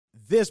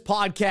This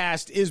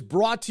podcast is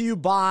brought to you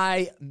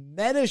by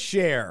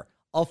MediShare,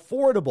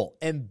 affordable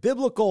and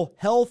biblical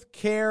health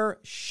care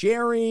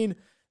sharing.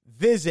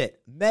 Visit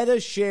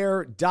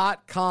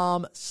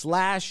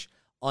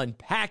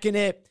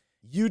medishare.com/unpackingit.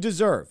 You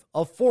deserve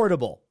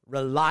affordable,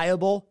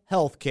 reliable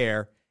health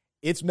care.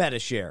 It's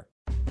MediShare.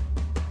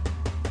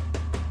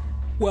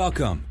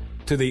 Welcome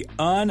to the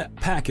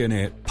Unpacking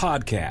It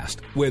podcast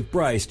with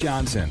Bryce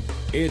Johnson.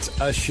 It's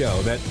a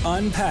show that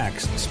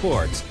unpacks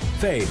sports,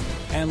 faith,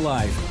 and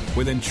life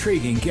with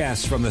intriguing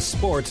guests from the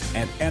sports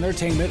and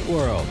entertainment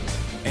world.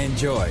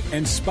 Enjoy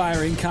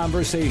inspiring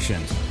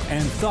conversations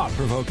and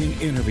thought-provoking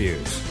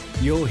interviews.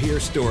 You'll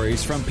hear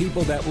stories from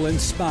people that will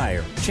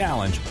inspire,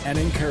 challenge, and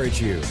encourage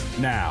you.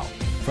 Now,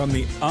 from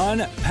the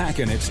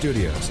Unpacking It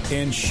studios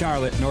in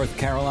Charlotte, North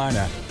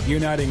Carolina,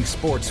 uniting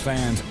sports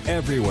fans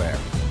everywhere,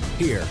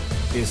 here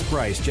is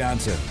Bryce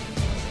Johnson.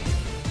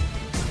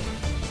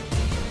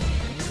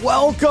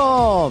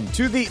 Welcome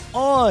to the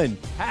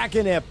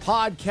Unpacking It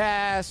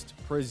podcast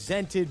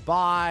presented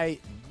by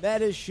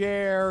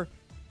MediShare.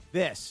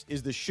 This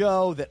is the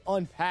show that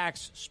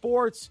unpacks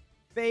sports,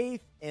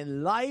 faith,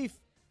 and life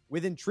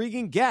with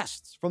intriguing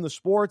guests from the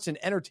sports and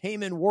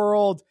entertainment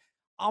world.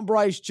 I'm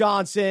Bryce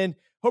Johnson.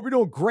 Hope you're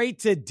doing great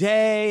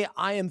today.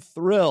 I am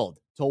thrilled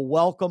to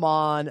welcome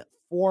on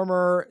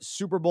former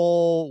Super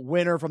Bowl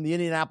winner from the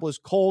Indianapolis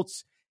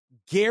Colts,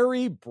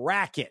 Gary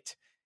Brackett.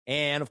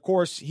 And, of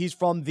course, he's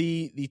from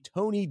the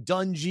Tony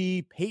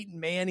Dungy, Peyton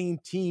Manning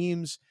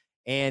teams,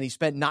 and he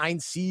spent 9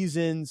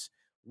 seasons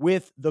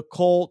with the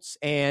Colts.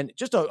 And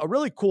just a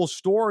really cool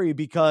story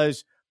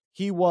because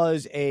he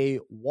was a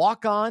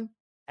walk-on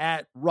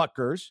at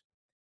Rutgers,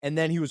 and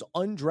then he was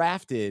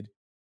undrafted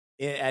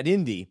at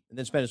Indy, and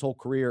then spent his whole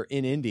career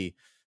in Indy.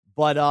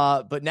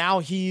 But now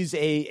he's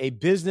a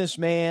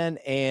businessman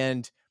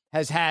and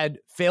has had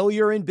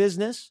failure in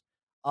business,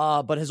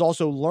 but has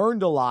also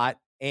learned a lot.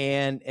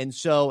 And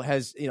so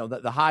has,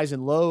 the highs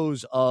and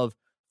lows of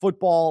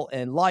football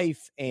and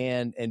life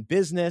and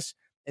business.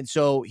 And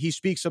so he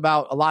speaks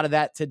about a lot of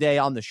that today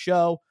on the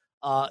show.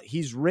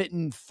 He's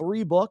written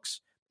 3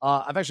 books.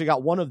 I've actually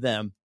got one of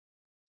them.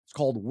 It's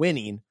called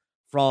Winning: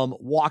 From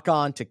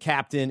Walk-On to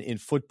Captain in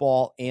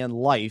Football and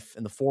Life.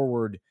 And the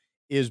foreword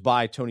is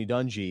by Tony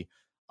Dungy.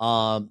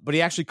 But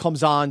he actually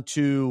comes on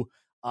to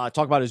talk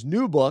about his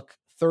new book,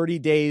 30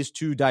 Days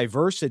to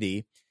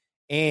Diversity.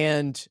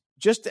 And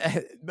just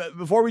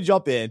before we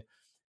jump in,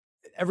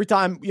 every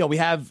time, we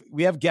have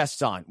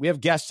guests on,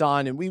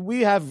 and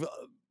we have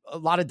a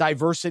lot of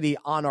diversity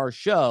on our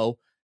show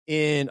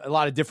in a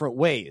lot of different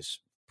ways,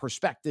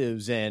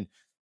 perspectives and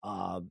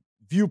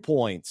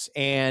viewpoints.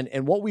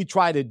 And what we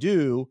try to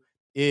do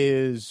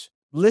is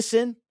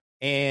listen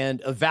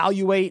and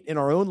evaluate in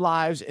our own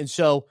lives. And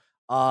so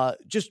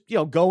just,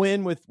 go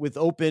in with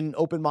open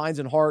minds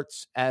and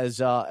hearts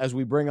as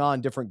we bring on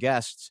different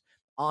guests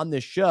on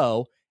this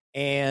show.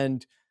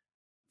 And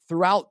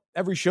throughout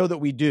every show that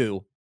we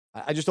do,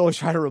 I just always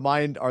try to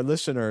remind our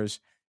listeners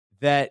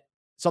that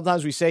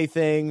sometimes we say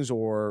things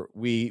or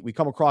we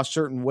come across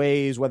certain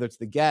ways, whether it's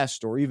the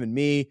guest or even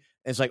me,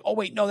 and it's like, oh,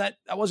 wait, no, that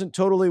wasn't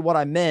totally what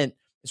I meant.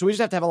 So we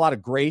just have to have a lot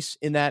of grace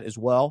in that as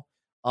well.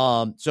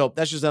 So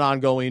that's just an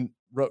ongoing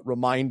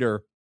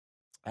reminder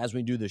as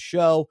we do the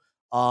show.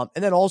 And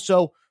then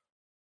also,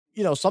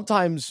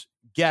 sometimes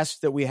guests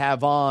that we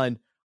have on,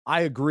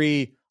 I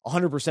agree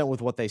 100%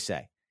 with what they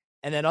say.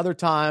 And then other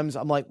times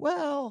I'm like,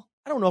 well,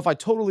 I don't know if I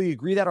totally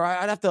agree that, or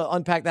I'd have to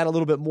unpack that a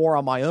little bit more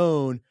on my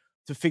own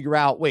to figure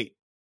out, wait,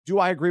 do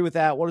I agree with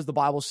that? What does the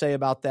Bible say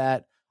about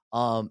that?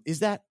 Is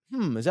that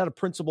a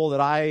principle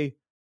that I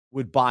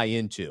would buy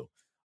into?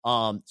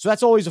 So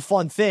that's always a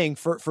fun thing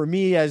for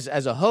me as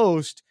a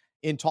host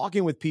in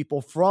talking with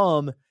people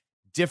from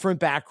different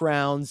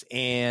backgrounds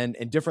and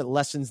different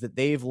lessons that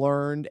they've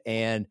learned.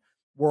 And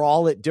we're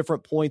all at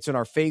different points in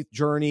our faith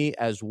journey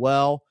as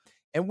well.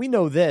 And we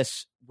know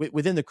this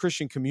within the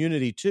Christian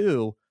community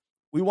too.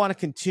 We want to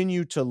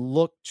continue to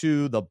look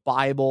to the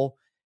Bible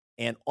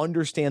and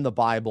understand the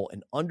Bible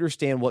and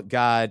understand what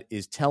God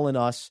is telling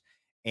us.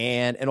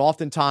 And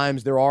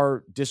oftentimes there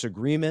are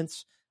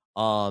disagreements.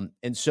 And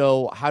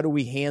so how do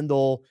we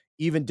handle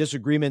even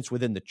disagreements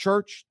within the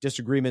church,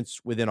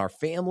 disagreements within our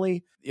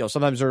family?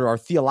 Sometimes there are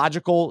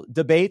theological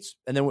debates.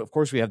 And then, of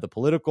course, we have the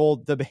political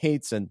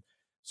debates and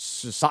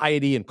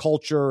society and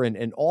culture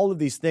and all of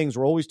these things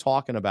we're always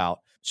talking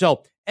about.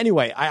 So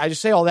anyway, I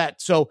just say all that.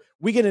 So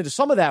we get into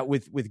some of that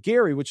with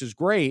Gary, which is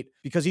great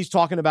because he's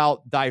talking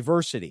about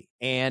diversity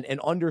and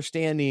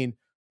understanding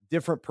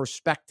different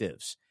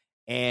perspectives.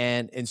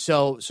 And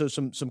so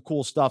some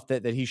cool stuff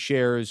that he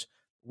shares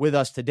with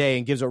us today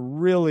and gives a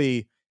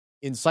really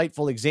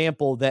insightful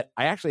example that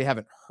I actually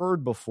haven't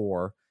heard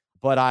before,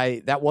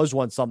 but that was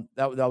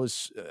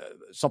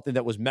something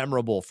that was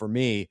memorable for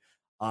me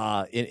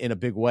in a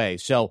big way.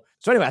 So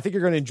anyway, I think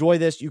you're going to enjoy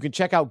this. You can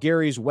check out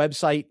Gary's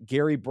website,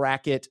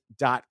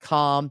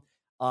 GaryBrackett.com.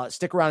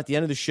 Stick around at the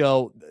end of the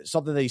show.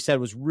 Something that he said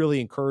was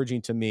really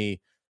encouraging to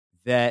me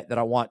that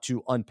I want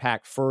to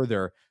unpack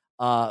further.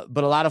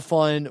 But a lot of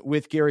fun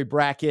with Gary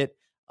Brackett.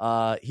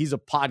 He's a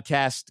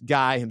podcast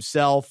guy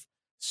himself.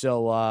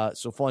 So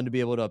fun to be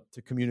able to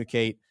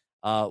communicate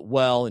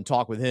well and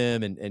talk with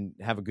him and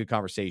have a good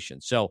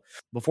conversation. So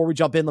before we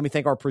jump in, let me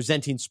thank our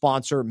presenting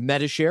sponsor,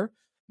 MediShare.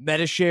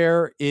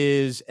 MediShare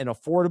is an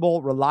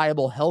affordable,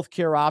 reliable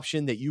healthcare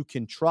option that you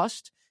can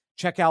trust.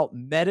 Check out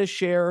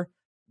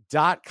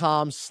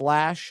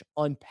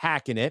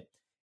medishare.com/unpacking it.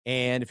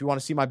 And if you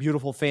want to see my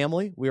beautiful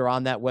family, we are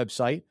on that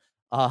website.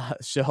 My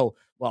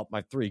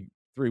three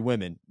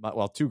women,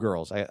 two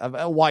girls. I have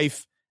a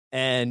wife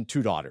and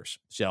 2 daughters.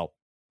 So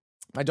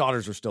my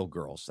daughters are still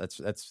girls.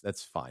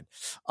 That's fine.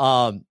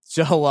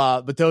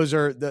 But those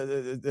are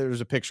there's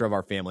a picture of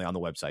our family on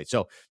the website.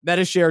 So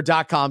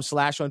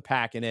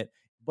medishare.com/unpacking it.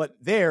 But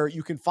there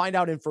you can find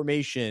out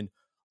information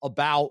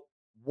about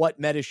what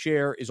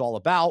MediShare is all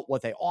about,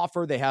 what they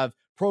offer. They have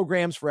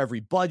programs for every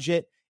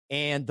budget.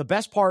 And the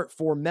best part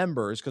for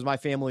members, because my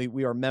family,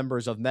 we are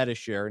members of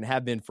MediShare and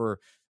have been for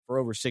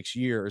over 6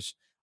 years,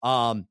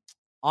 on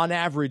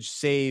average,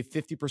 save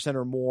 50%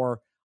 or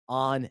more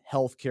on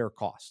healthcare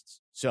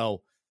costs.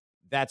 So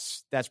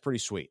that's pretty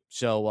sweet.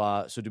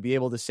 So to be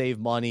able to save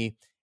money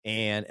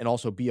and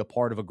also be a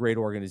part of a great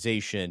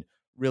organization,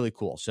 really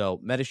cool. So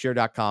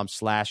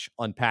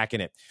medishare.com/unpacking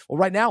it. Well,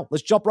 right now,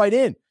 let's jump right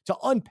in to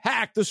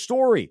unpack the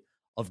story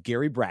of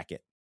Gary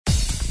Brackett.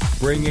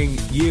 Bringing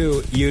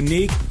you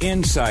unique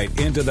insight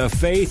into the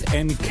faith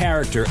and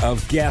character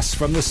of guests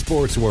from the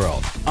sports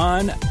world.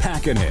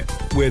 Unpacking It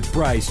with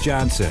Bryce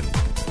Johnson.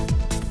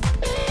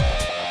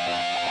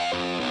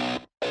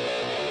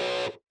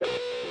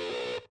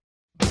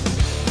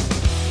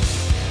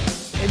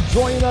 And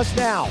joining us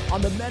now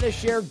on the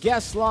MediShare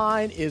guest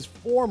line is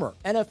former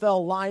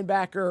NFL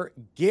linebacker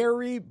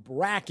Gary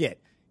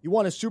Brackett. He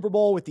won a Super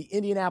Bowl with the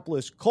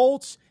Indianapolis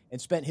Colts and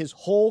spent his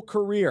whole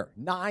career,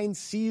 9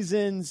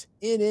 seasons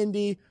in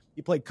Indy.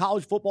 He played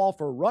college football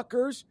for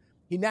Rutgers.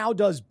 He now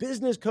does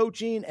business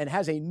coaching and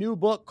has a new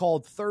book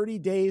called 30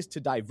 Days to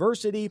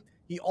Diversity.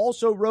 He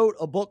also wrote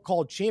a book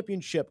called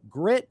Championship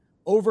Grit,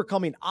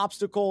 Overcoming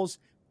Obstacles,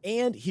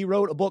 and he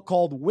wrote a book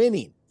called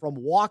Winning, From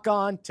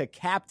Walk-On to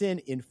Captain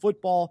in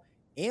Football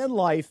and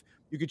Life.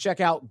 You can check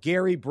out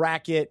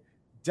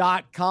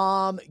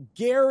GaryBrackett.com.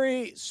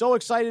 Gary, so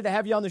excited to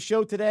have you on the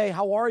show today.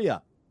 How are you?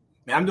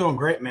 Man, I'm doing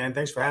great, man.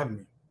 Thanks for having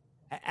me.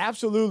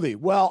 Absolutely.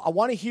 Well, I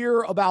want to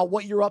hear about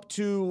what you're up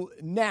to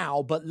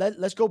now, but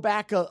let's go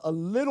back a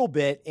little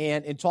bit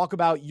and talk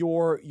about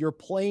your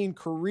playing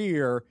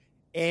career.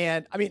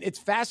 And I mean, it's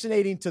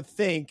fascinating to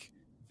think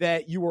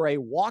that you were a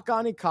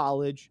walk-on in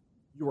college,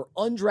 you were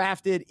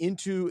undrafted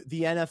into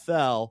the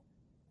NFL,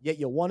 yet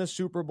you won a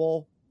Super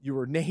Bowl, you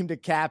were named a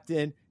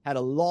captain, had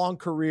a long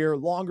career,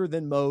 longer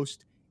than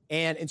most.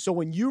 And so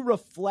when you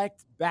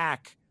reflect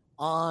back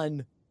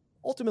on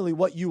ultimately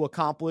what you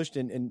accomplished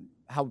and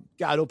how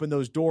God opened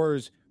those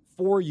doors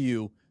for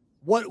you,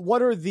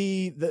 what are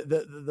the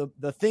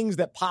things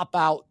that pop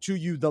out to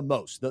you the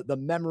most, the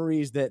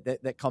memories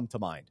that come to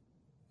mind?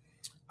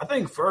 I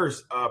think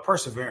first,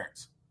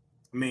 perseverance.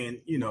 I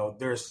mean,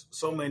 there's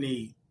so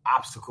many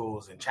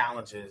obstacles and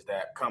challenges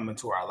that come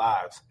into our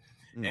lives.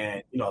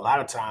 And, a lot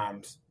of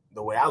times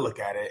the way I look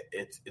at it,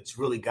 it's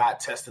really God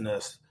testing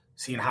us,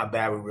 seeing how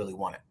bad we really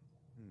want it.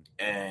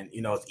 And,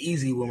 it's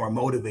easy when we're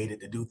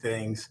motivated to do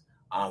things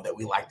that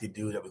we like to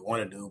do, that we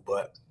want to do,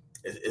 but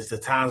it's the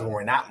times when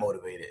we're not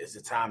motivated. It's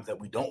the times that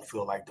we don't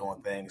feel like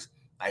doing things.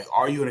 Like,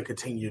 are you going to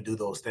continue to do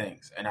those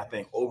things? And I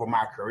think over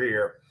my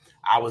career,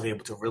 I was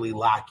able to really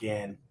lock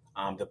in,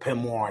 depend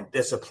more on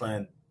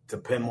discipline,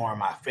 depend more on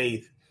my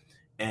faith,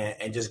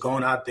 and just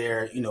going out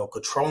there,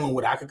 controlling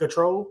what I could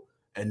control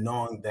and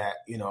knowing that,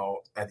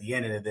 at the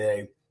end of the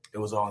day, it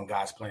was all in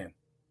God's plan.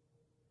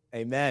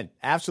 Amen.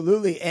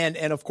 Absolutely. And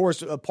of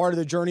course, a part of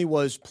the journey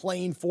was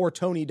playing for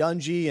Tony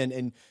Dungy,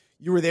 and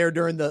you were there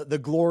during the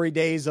glory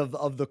days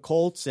of the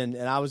Colts, and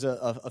I was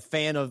a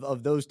fan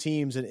of those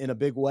teams in a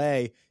big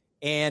way.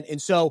 And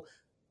so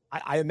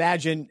I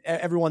imagine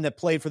everyone that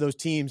played for those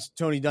teams,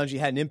 Tony Dungy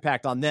had an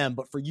impact on them.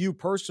 But for you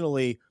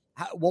personally,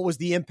 what was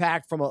the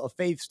impact from a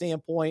faith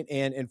standpoint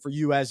and for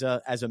you as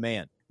a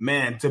man?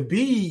 Man, to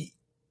be,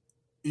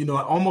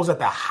 almost at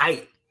the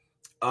height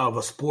of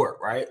a sport,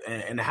 right?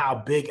 And how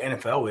big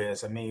NFL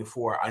is. I mean,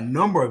 for a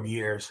number of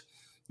years,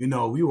 we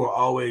were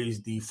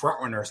always the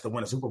front runners to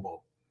win a Super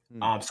Bowl.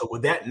 So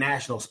with that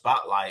national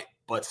spotlight,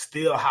 but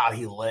still how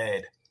he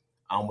led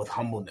with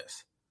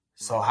humbleness.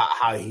 So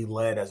how he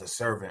led as a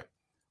servant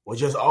was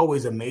just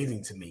always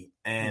amazing to me.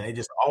 And it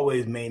just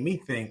always made me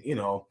think,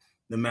 no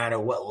matter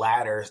what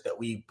ladders that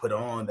we put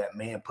on, that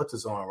man puts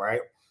us on,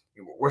 right?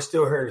 We're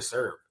still here to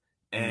serve.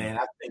 And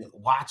I think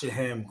watching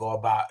him go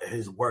about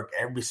his work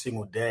every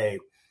single day,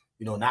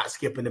 not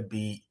skipping a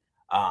beat,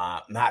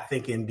 not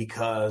thinking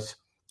because,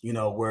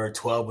 we're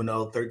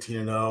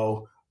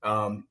 12-0,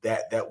 13-0,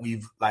 that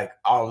we've like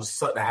all of a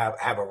sudden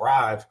have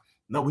arrived.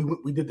 No,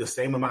 we did the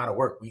same amount of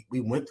work.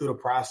 We went through the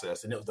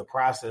process, and it was the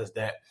process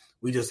that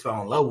we just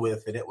fell in love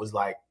with. And it was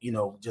like,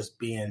 just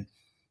being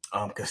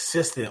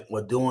consistent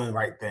with doing the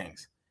right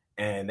things.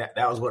 And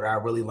that was what I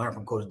really learned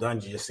from Coach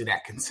Dungy, just see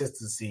that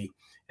consistency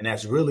And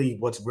that's really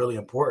what's really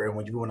important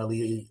when you want to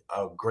lead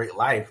a great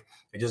life,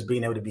 and just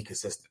being able to be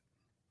consistent.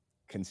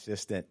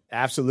 Consistent.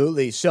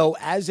 Absolutely. So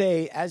as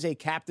a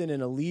captain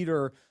and a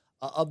leader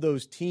of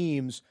those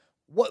teams,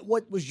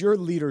 what was your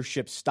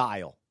leadership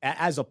style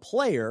as a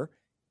player?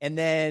 And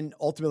then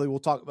ultimately we'll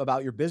talk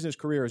about your business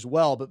career as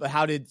well, but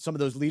how did some of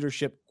those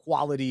leadership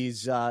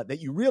qualities that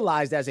you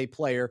realized as a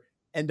player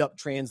end up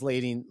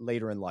translating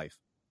later in life?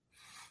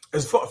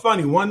 It's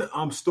funny.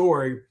 One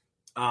story,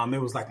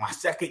 it was like my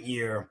second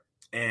year,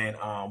 and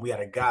we had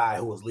a guy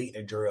who was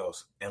leading the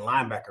drills and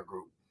linebacker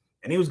group,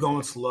 and he was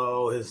going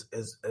slow. His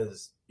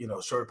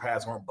short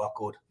pads weren't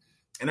buckled,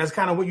 and that's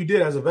kind of what you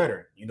did as a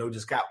veteran.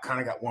 Just got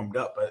warmed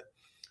up.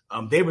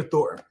 But David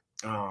Thornton,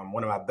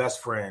 one of my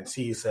best friends,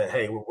 he said,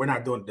 "Hey, we're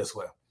not doing it this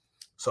way."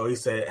 So he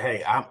said,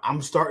 "Hey,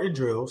 I'm starting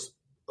drills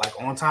like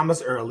on time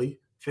as early,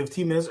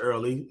 15 minutes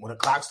early. When the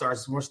clock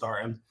starts, we're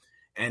starting."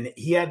 And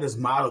he had this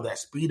motto that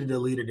speed of the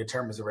leader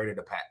determines the rate of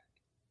the pack.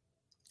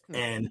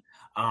 And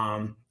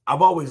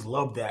I've always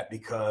loved that,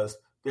 because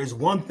there's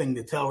one thing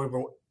to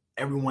tell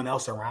everyone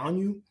else around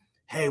you,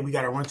 hey, we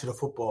got to run to the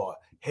football.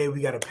 Hey,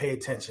 we got to pay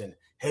attention.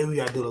 Hey, we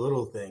got to do the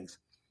little things.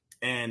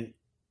 And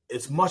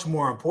it's much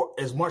more important.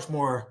 It's much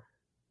more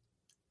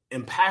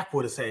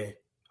impactful to say,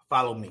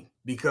 follow me.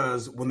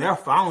 Because when they're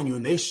following you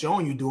and they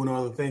showing you doing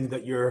all the things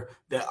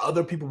that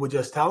other people would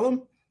just tell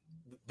them,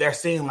 they're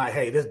seeing like,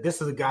 hey,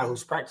 this is a guy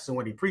who's practicing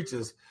what he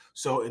preaches.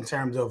 So in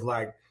terms of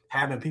like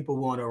having people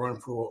willing to run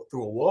through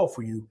a wall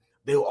for you,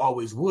 they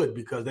always would,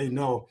 because they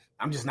know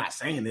I'm just not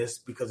saying this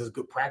because it's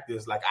good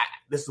practice. Like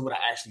this is what I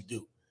actually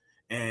do.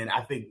 And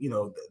I think,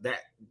 that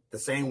the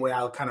same way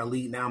I kind of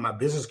lead now my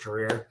business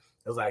career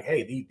is like,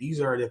 hey,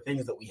 these are the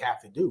things that we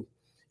have to do.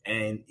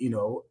 And,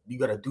 you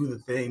got to do the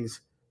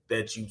things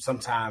that you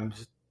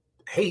sometimes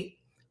hate,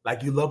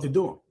 like you love to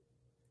do them.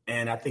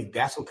 And I think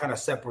that's what kind of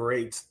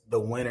separates the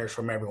winners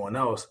from everyone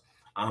else,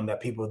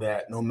 that people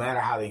that no matter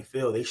how they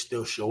feel, they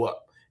still show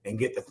up and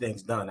get the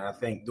things done. And I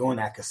think doing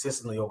that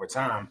consistently over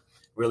time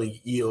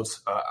really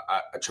yields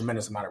a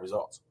tremendous amount of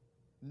results.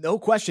 No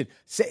question.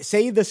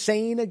 Say the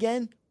saying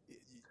again.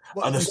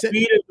 The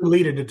speed of the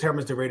leader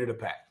determines the rate of the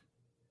pack.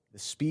 The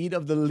speed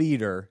of the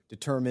leader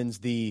determines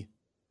the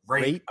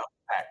rate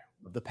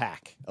of the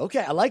pack. Okay,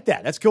 I like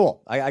that. That's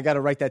cool. I got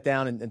to write that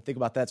down and think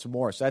about that some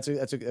more. So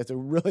that's a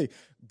really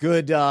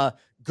good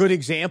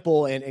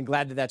example, and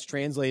glad that that's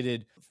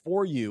translated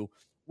for you.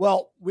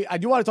 Well, I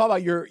do want to talk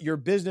about your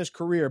business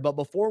career, but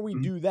before we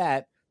do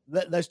that,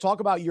 let's talk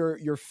about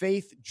your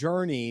faith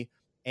journey,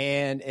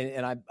 and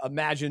I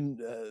imagine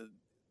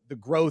the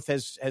growth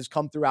has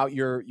come throughout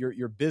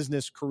your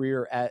business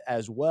career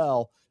as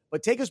well.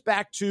 But take us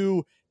back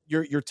to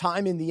your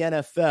time in the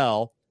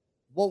NFL.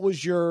 What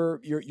was your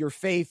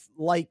faith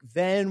like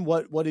then?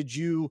 What did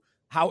you,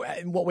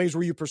 in what ways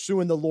were you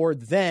pursuing the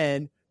Lord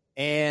then?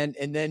 And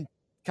then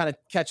kind of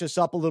catch us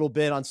up a little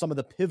bit on some of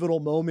the pivotal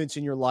moments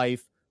in your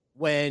life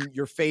when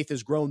your faith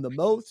has grown the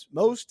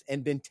most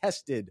and been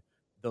tested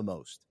the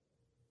most.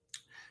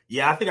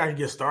 Yeah, I think I can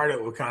get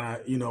started with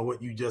kind of,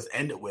 what you just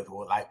ended with,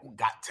 or like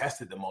got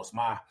tested the most.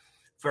 My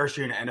first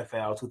year in the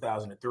NFL,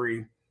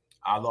 2003,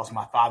 I lost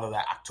my father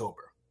that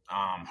October.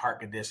 Heart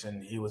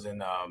condition. He was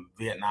in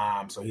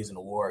Vietnam, so he's in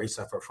the war. He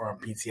suffered from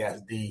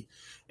PTSD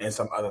and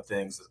some other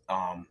things.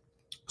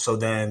 So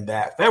then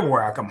that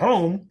February, I come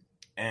home,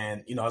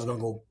 and I was gonna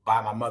go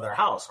buy my mother a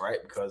house, right?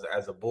 Because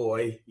as a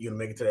boy, you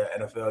make it to the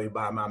NFL, you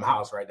buy a mom a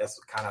house, right? That's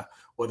kind of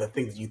one of the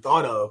things you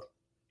thought of.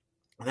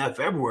 And that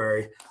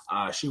February,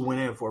 she went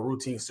in for a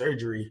routine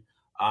surgery,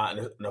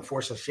 and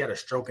unfortunately, she had a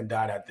stroke and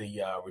died at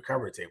the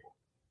recovery table.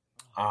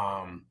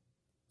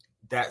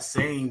 That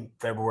same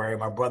February,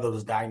 my brother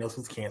was diagnosed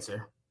with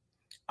cancer.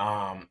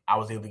 I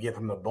was able to give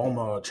him a bone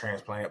marrow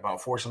transplant, but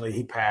unfortunately,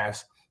 he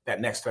passed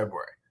that next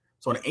February.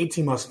 So in an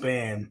 18-month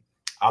span,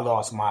 I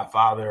lost my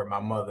father, my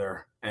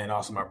mother, and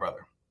also my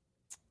brother.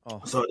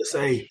 Oh. So to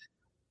say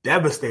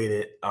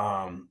devastated,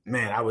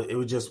 it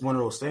was just one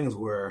of those things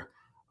where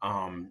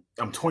I'm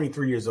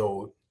 23 years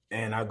old,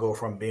 and I go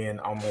from being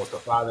almost the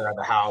father of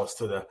the house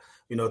to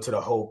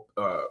the whole,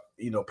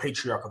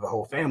 patriarch of the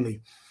whole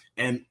family.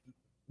 And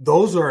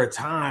those are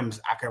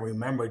times I can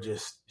remember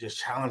just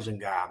challenging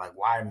God, like,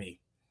 why me?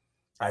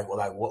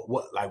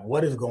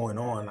 What is going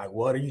on? Like,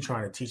 what are you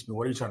trying to teach me?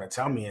 What are you trying to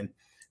tell me? And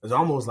it's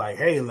almost like,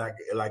 hey, like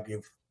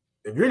if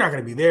you're not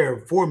going to be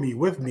there for me,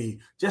 with me,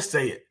 just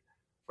say it,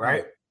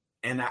 right?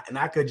 Mm-hmm. And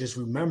I could just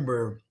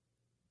remember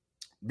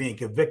being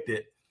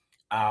convicted.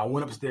 I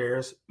went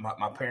upstairs.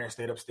 My parents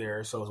stayed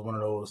upstairs, so it was one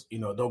of those,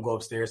 don't go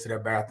upstairs to their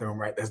bathroom,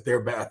 right? That's their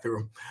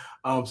bathroom.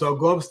 So I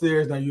go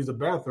upstairs and I use the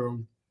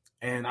bathroom.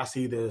 And I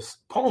see this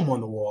poem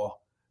on the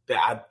wall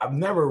that I've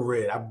never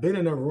read. I've been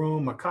in a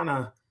room. I kind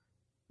of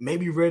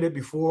maybe read it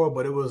before,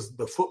 but it was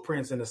The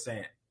Footprints in the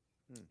Sand.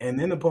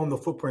 And in the poem, The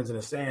Footprints in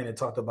the Sand, it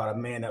talked about a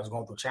man that was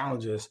going through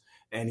challenges,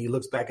 and he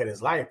looks back at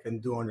his life,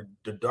 and during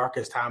the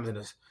darkest times in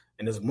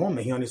this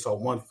moment, he only saw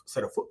one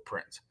set of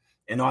footprints.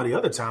 And all the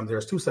other times,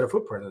 there's two set of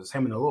footprints. It's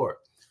him and the Lord.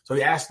 So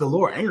he asked the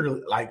Lord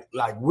angrily, like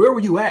where were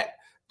you at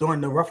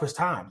during the roughest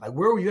times? Like,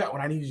 where were you at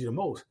when I needed you the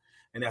most?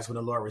 And that's when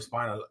the Lord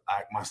responded,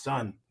 like, my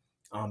son,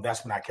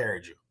 that's when I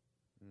carried you.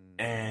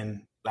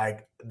 And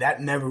like,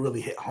 that never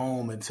really hit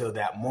home until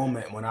that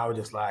moment when I was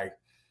just like,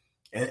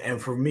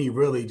 and for me,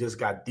 really just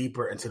got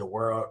deeper into the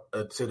world,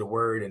 to the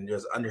word, and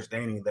just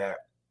understanding that,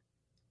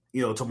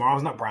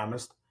 tomorrow's not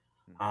promised.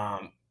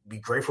 Be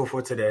grateful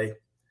for today.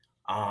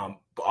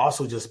 But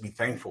also just be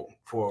thankful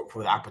for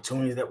the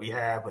opportunities that we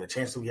have, for the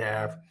chance that we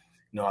have.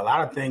 A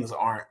lot of things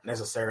aren't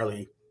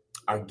necessarily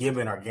are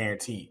given or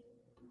guaranteed.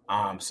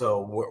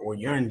 So when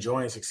you're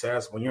enjoying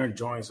success, when you're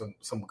enjoying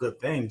some good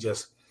things,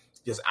 just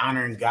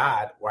honoring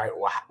God, right?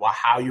 While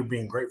how you're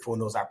being grateful in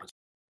those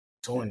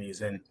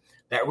opportunities. And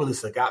that really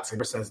stuck out to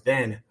me. Since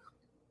then,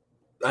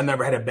 I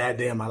never had a bad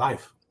day in my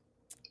life.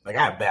 Like,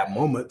 I have bad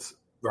moments,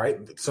 right?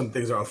 Some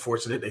things are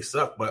unfortunate, they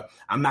suck, but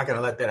I'm not going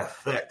to let that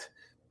affect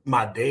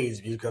my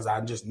days, because I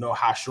just know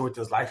how short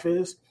this life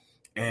is.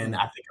 And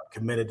I think I'm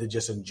committed to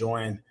just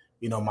enjoying,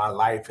 my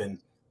life. And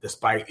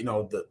despite,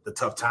 the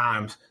tough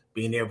times,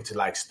 being able to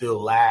like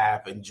still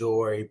laugh,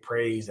 enjoy,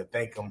 praise, and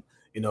thank him,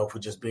 for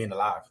just being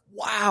alive.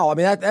 Wow. I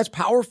mean, that's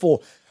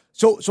powerful.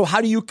 So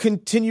how do you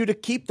continue to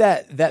keep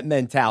that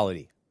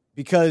mentality?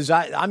 Because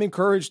I'm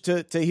encouraged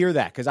to hear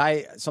that, because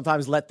I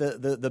sometimes let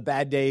the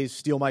bad days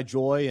steal my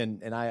joy,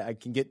 and I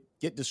can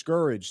get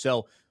discouraged.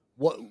 So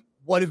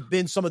what have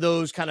been some of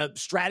those kind of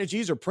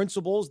strategies or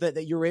principles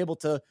that you're able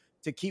to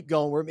keep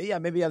going, where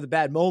maybe you have the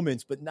bad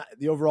moments, but not,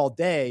 the overall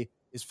day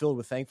is filled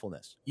with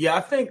thankfulness? Yeah,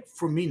 I think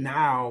for me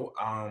now,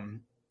 I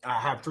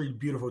have 3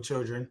 beautiful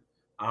children,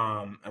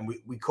 and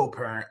we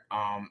co-parent,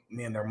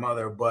 me and their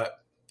mother. But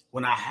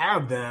when I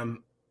have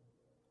them,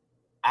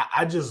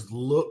 I just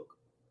look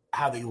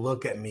how they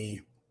look at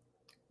me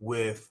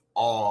with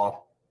awe,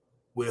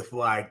 with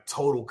like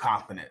total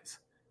confidence.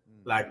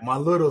 Like, my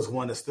littlest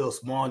one is still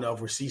small enough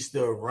where she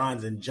still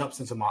runs and jumps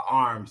into my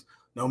arms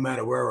no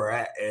matter where we're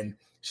at. And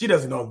she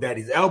doesn't know if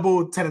daddy's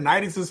elbow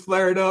tendonitis is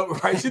flared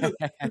up, right? She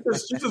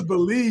just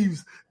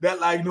believes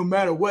that, like, no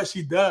matter what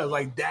she does,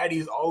 like, daddy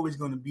is always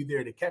going to be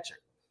there to catch her.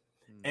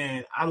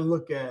 And I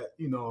look at,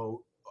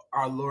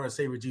 our Lord and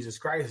Savior Jesus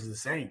Christ is the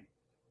same.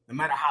 No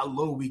matter how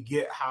low we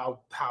get, how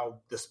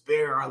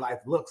despair our life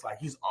looks like,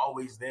 he's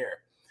always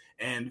there.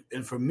 And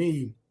for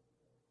me,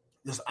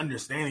 just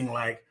understanding,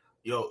 like,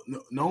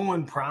 no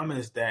one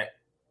promised that,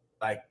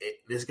 like,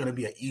 there's going to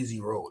be an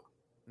easy road.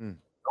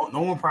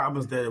 No one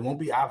promised that it won't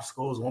be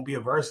obstacles, won't be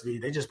adversity.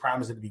 They just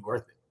promised it to be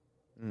worth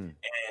it.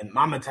 And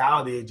my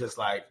mentality is just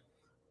like,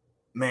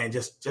 man,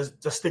 just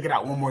stick it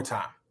out one more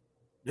time.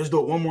 Just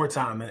do it one more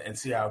time and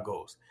see how it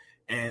goes.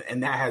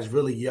 And that has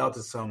really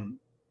yielded some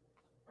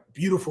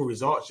beautiful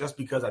results, just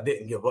because I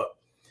didn't give up.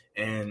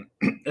 And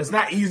it's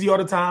not easy all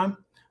the time,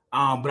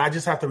 but I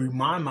just have to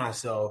remind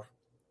myself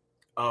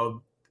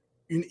of,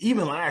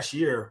 even last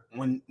year,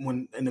 when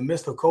in the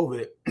midst of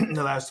COVID, in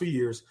the last 2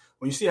 years,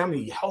 when you see how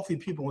many healthy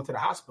people went to the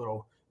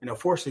hospital, and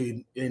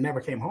unfortunately they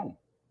never came home,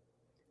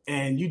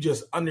 and you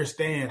just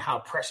understand how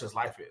precious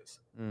life is.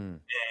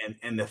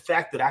 And the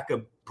fact that I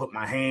could put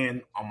my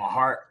hand on my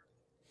heart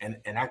and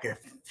I could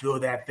feel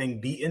that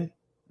thing beating,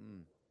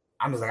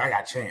 I'm just like, I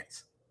got a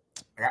chance.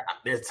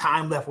 There's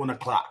time left on the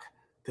clock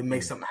to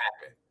make something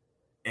happen.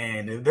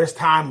 And if there's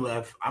time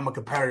left, I'm a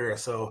competitor,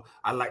 so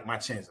I like my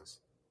chances.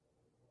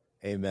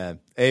 Amen.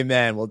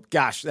 Well,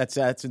 gosh,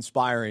 that's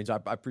inspiring. So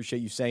I appreciate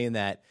you saying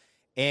that.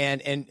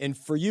 And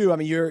for you, I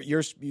mean,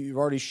 you've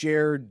already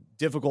shared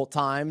difficult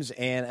times,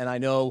 and I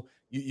know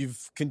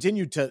you've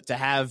continued to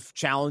have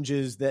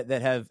challenges that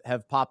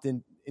have popped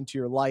into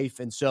your life.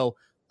 And so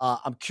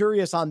I'm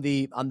curious on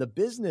the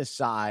business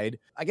side.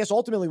 I guess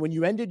ultimately, when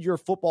you ended your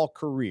football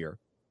career,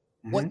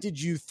 what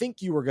did you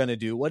think you were going to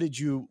do? What did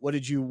you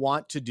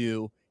want to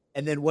do?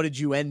 And then what did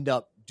you end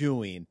up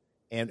doing?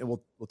 And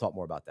we'll talk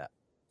more about that.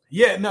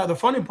 Yeah, no, the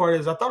funny part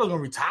is I thought I was going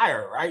to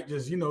retire, right?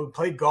 Just,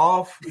 play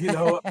golf, drink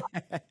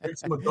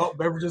some adult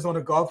beverages on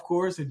the golf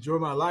course, enjoy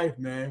my life,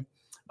 man.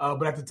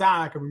 But at the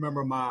time, I can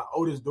remember my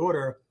oldest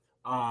daughter,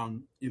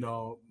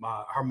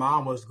 her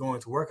mom was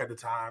going to work at the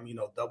time,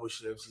 double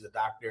shift. She's a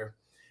doctor.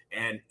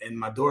 And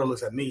my daughter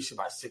looks at me. She's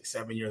about 6,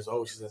 7 years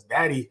old. She says,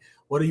 "Daddy,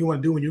 what do you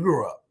want to do when you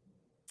grow up?"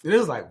 And it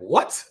was like,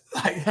 what?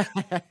 Like,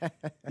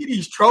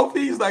 these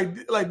trophies, like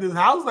this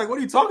house? Like, what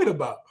are you talking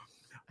about?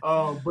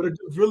 But it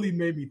just really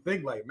made me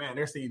think, like, man,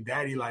 they're seeing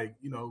daddy, like,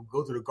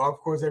 go to the golf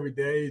course every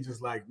day.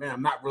 Just like, man,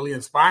 I'm not really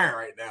inspiring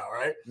right now,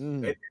 right?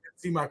 They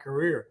see my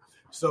career.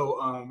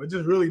 So it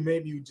just really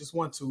made me just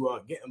want to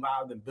get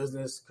involved in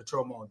business,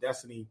 control my own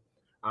destiny.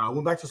 I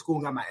went back to school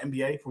and got my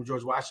MBA from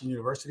George Washington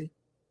University.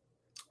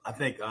 I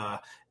think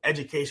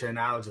education and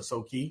knowledge is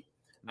so key.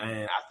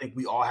 And I think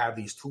we all have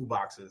these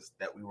toolboxes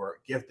that we were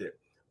gifted.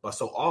 But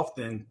so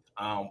often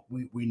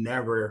we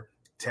never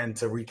tend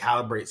to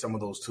recalibrate some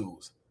of those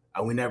tools.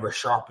 And we never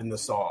sharpen the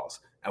saws,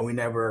 and we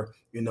never,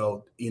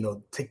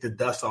 take the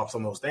dust off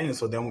some of those things.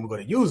 So then when we go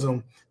to use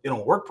them, they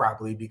don't work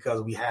properly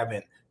because we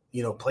haven't,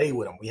 played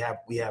with them. We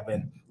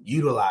haven't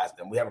utilized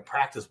them. We haven't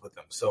practiced with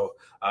them. So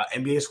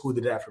MBA school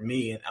did that for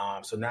me.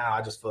 And so now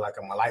I just feel like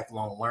I'm a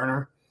lifelong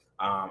learner.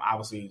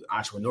 Obviously,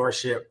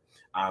 entrepreneurship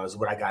is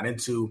what I got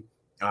into.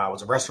 I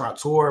was a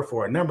restaurateur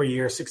for a number of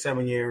years,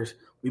 6-7 years.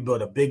 We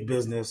built a big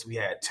business. We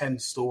had 10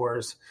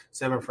 stores,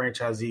 7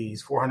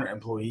 franchisees, 400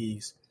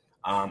 employees.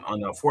 And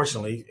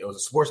unfortunately, it was a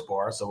sports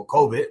bar. So with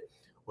COVID,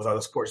 with all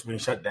the sports being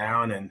shut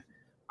down and,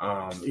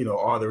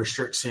 all the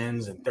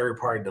restrictions and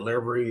third-party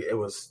delivery,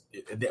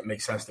 it didn't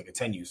make sense to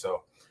continue.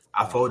 So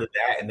I folded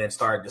that and then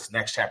started this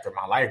next chapter of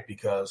my life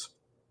because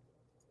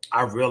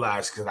I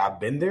realized, because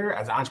I've been there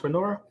as an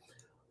entrepreneur,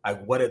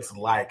 like what it's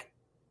like.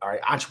 All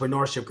right,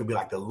 entrepreneurship could be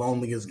like the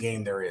loneliest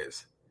game there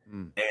is.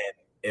 And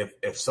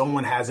if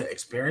someone hasn't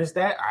experienced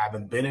that or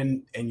haven't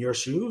been in your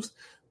shoes,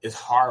 it's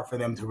hard for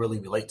them to really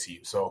relate to you.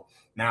 So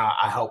now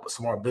I help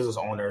small business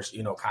owners,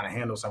 kind of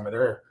handle some of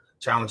their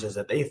challenges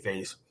that they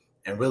face.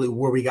 And really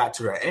where we got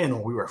to the end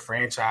when we were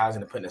franchising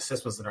and putting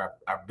systems in our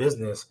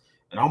business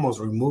and almost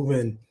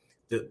removing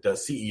the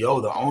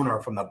CEO, the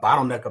owner, from the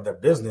bottleneck of their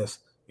business.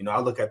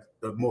 I look at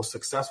the most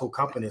successful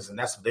companies and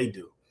that's what they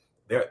do.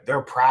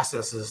 Their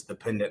processes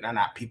dependent, they're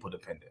not people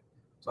dependent.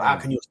 So how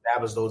can you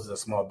establish those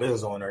as small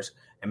business owners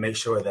and make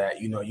sure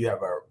that, you have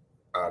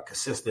a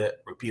consistent,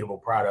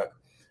 repeatable product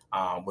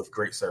with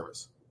great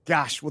service?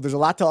 Gosh, well, there's a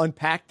lot to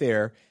unpack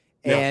there.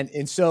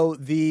 And so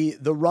the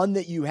run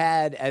that you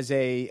had as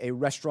a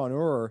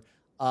restaurateur,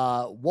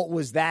 what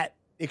was that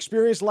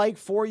experience like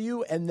for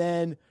you? And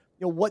then,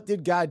 what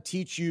did God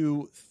teach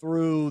you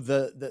through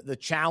the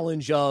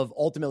challenge of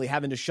ultimately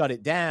having to shut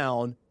it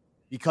down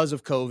because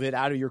of COVID,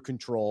 out of your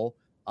control?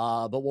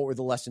 But what were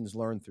the lessons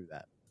learned through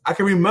that? I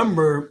can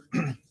remember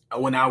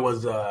when I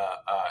was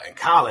in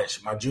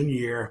college, my junior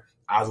year,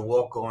 I was a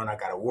walk-on. I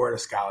got awarded a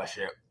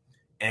scholarship,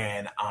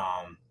 and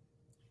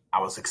I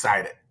was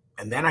excited.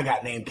 And then I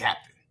got named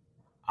captain,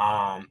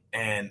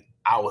 and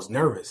I was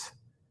nervous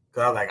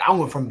because I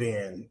went from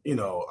being,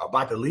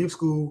 about to leave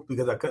school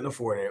because I couldn't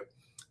afford it,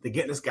 to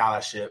getting a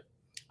scholarship,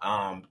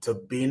 to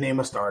being named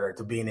a starter,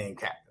 to being named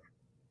captain.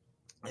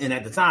 And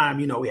at the time,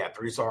 we had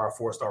 3-star,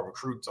 4-star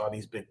recruits, all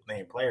these big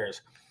name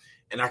players.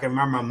 And I can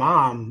remember my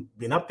mom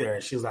being up there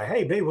and she was like,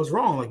 "Hey, babe, what's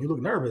wrong? Like, you look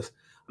nervous."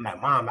 I'm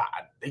like, "Mom,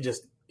 they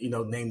just,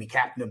 named me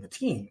captain of the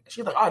team." And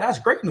she's like, "Oh, that's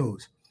great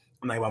news."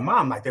 I'm like, "Well,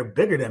 Mom, they're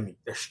bigger than me.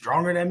 They're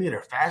stronger than me.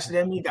 They're faster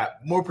than me.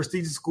 Got more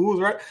prestigious schools,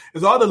 right?"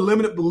 It's all the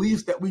limited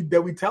beliefs that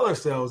we tell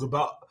ourselves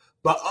about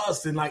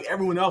us and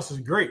everyone else is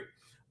great.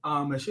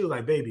 And she was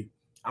like, "Baby,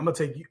 I'm going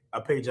to take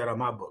a page out of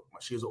my book."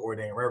 She was an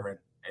ordained reverend.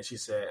 And she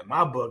said, "In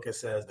my book, it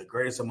says the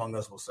greatest among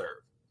us will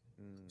serve."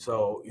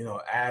 So,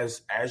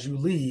 as you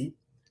lead,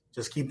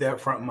 just keep that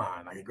front in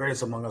mind. The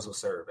greatest among us will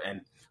serve.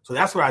 And so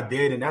that's what I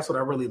did. And that's what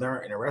I really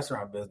learned in the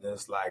restaurant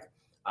business,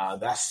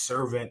 that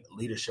servant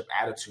leadership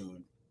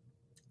attitude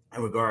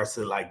in regards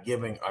to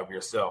giving of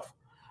yourself.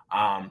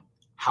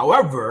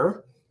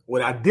 However,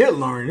 what I did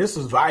learn, this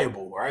is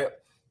valuable, right,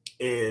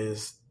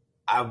 is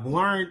I've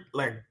learned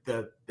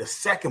the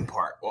second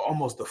part, or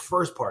almost the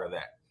first part of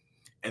that.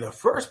 And the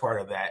first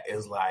part of that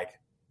is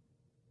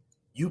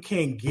you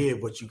can't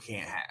give what you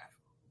can't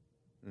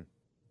have,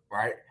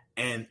 right?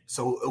 And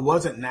so it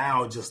wasn't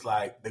now just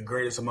the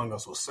greatest among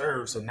us will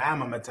serve. So now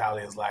my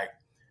mentality is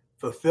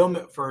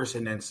fulfillment first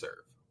and then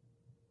serve.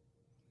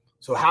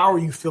 So how are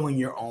you filling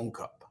your own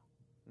cup?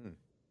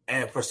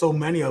 And for so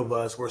many of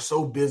us, we're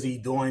so busy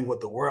doing what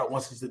the world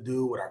wants us to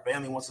do, what our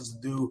family wants us to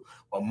do,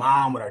 what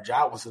our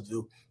job wants us to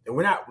do,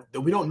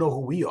 that we don't know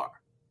who we are.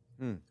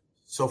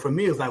 So for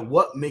me, it's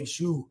what makes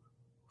you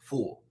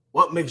full?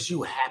 What makes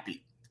you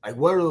happy?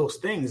 What are those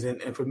things?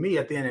 And for me,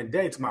 at the end of the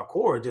day, to my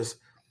core, it's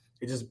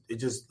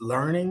just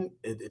learning.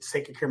 It's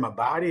taking care of my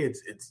body.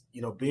 It's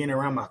being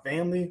around my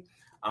family.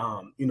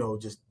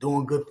 Just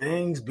doing good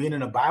things, being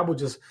in the Bible,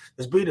 just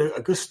being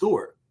a good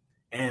steward.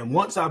 And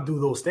once I do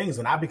those things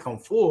and I become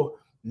full,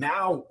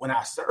 now when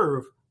I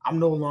serve, I'm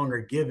no longer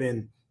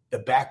giving the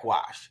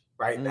backwash,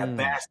 right? That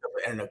bad stuff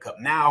in the cup.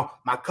 Now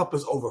my cup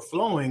is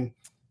overflowing,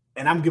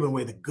 and I'm giving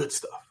away the good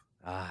stuff.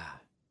 That's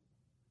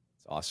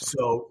awesome.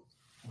 So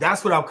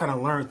that's what I've kind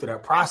of learned through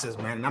that process,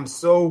 man. And I'm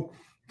so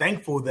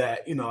thankful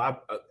that,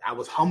 I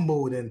was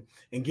humbled and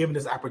given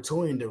this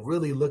opportunity to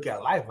really look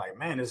at life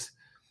man,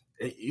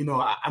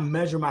 I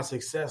measure my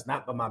success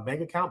not by my bank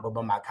account, but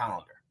by my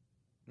calendar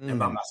and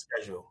by my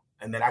schedule.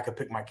 And then I could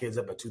pick my kids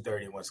up at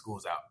 2:30 when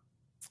school's out.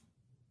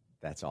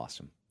 That's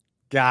awesome.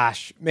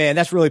 Gosh, man,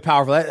 that's really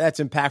powerful. That's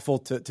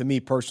impactful to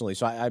me personally.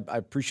 So I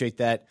appreciate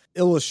that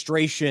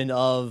illustration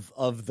of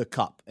the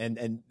cup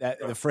and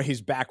the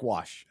phrase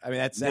backwash. I mean,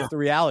 that's the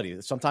reality.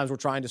 Sometimes we're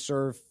trying to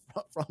serve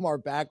from our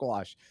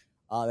backwash.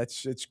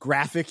 It's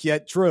graphic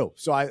yet true.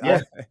 So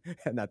I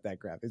not that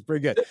graphic. It's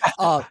pretty good.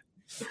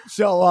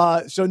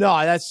 So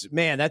no,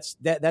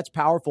 that's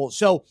powerful.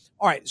 So,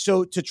 all right.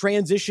 So to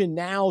transition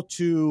now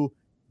to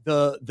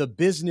the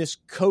business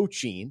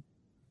coaching,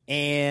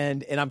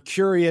 and I'm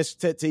curious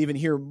to even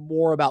hear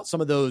more about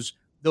some of those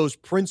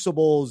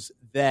principles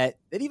that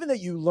even that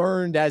you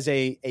learned as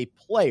a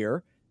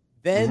player,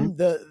 then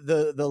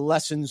the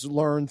lessons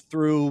learned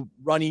through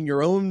running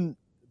your own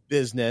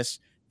business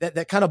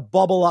that kind of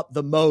bubble up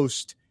the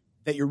most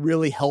that you're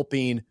really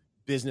helping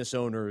business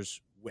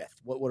owners with.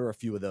 What are a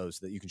few of those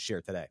that you can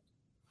share today?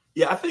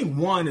 Yeah, I think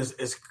one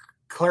is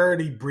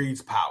clarity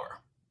breeds power.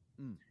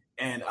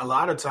 And a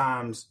lot of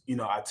times,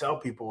 I tell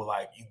people,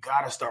 like, you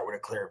got to start with a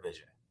clear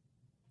vision.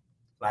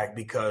 Like,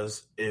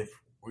 because if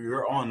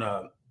you're on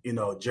a,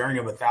 journey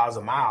of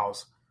 1,000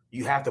 miles,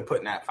 you have to put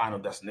in that final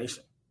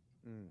destination.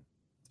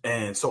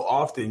 And so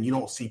often you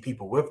don't see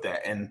people with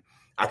that. And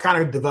I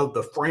kind of developed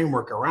a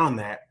framework around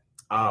that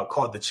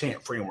called the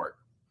CHAMP framework.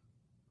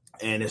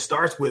 And it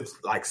starts with,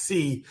 like,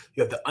 C,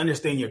 you have to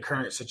understand your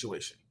current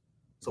situation.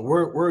 So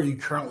where you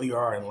currently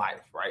are in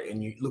life, right?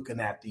 And you're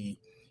looking at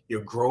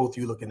your growth,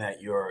 you're looking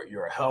at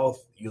your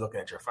health, you're looking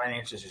at your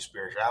finances, your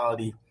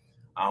spirituality.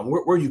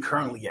 Where are you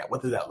currently at?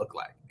 What does that look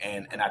like?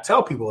 And I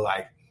tell people,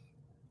 like,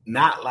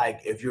 not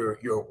like if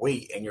your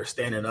weight and you're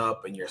standing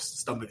up and your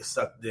stomach is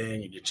sucked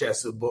in and your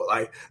chest is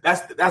like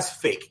that's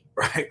fake,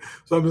 right?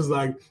 So I'm just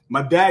like,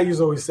 my dad used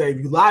to always say, if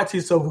you lie to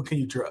yourself, who can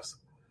you trust?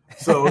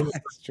 So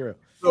that's true.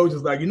 So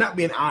just like, you're not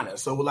being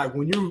honest. So like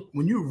when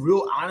you're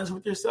real honest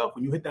with yourself,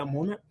 when you hit that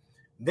moment,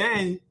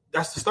 then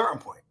that's the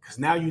starting point, because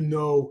now you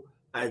know,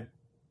 like,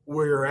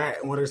 where you're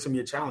at and what are some of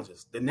your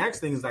challenges. The next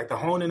thing is, like, to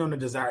hone in on the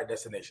desired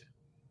destination.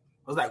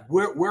 I was like,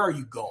 where are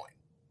you going?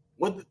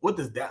 What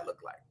does that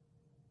look like?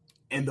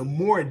 And the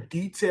more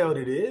detailed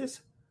it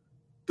is,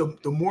 the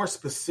more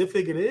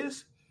specific it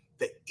is,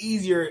 the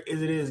easier it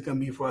is going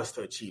to be for us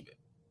to achieve it,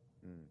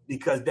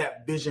 because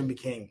that vision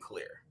became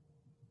clear,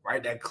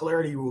 right? That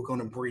clarity was going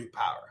to breed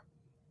power.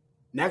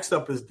 Next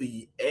up is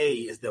the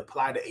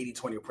apply the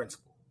 80-20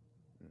 principle.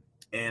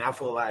 And I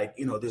feel like,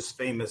 this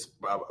famous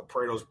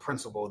Pareto's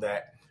principle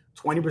that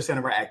 20%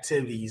 of our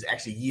activities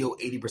actually yield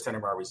 80%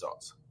 of our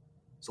results.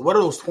 So what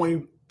are those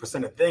 20%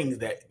 of things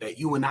that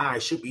you and I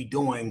should be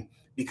doing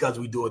because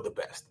we do it the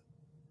best?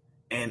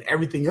 And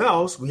everything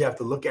else we have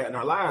to look at in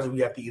our lives,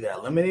 we have to either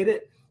eliminate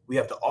it, we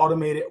have to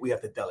automate it, we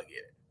have to delegate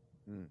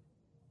it.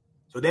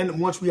 So then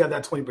once we have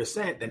that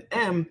 20%, then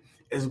M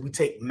is we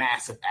take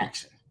massive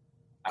action.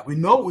 Like, we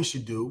know what we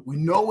should do. We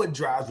know what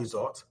drives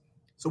results.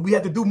 So we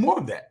have to do more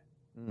of that.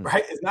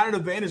 Right? It's not an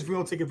advantage if we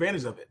don't take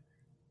advantage of it.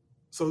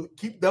 So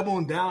keep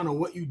doubling down on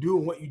what you do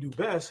and what you do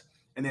best.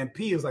 And then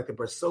P is like the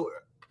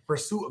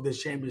pursuit of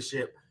this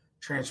championship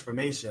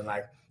transformation.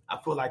 Like, I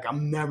feel like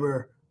I'm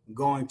never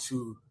going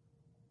to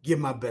give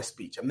my best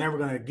speech. I'm never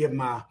going to give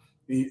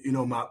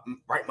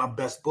write my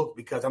best book,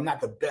 because I'm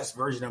not the best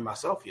version of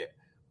myself yet.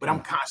 But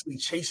I'm constantly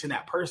chasing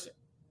that person.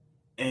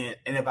 And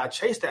if I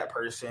chase that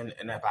person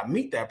and if I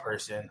meet that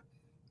person,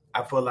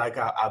 I feel like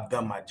I've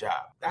done my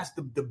job. That's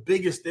the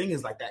biggest thing,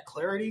 is like that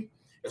clarity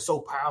is so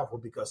powerful,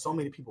 because so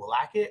many people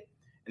lack it.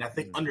 And I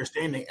think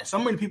understanding, and so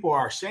many people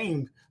are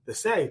ashamed to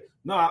say,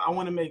 no, I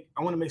want to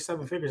make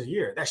 7 figures a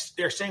year.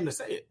 They're ashamed to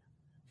say it,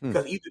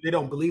 because either they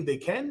don't believe they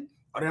can,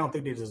 or they don't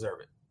think they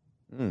deserve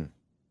it.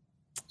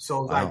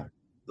 So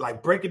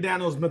like breaking down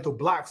those mental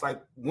blocks,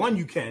 like, one,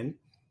 you can,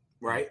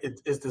 right?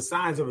 It's the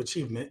signs of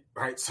achievement,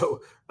 right?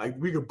 So like,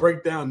 we could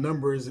break down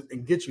numbers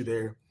and get you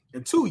there.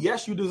 And 2,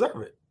 yes, you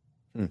deserve it.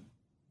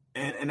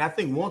 And I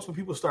think once when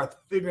people start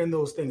figuring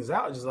those things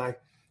out, it's just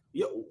like,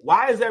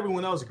 why is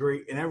everyone else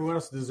great and everyone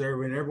else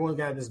deserving and everyone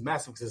got this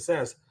massive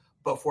success,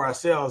 but for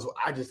ourselves,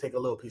 I just take a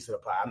little piece of the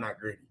pie. I'm not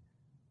greedy.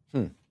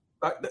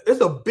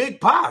 It's a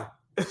big pie,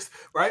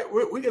 right?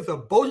 It's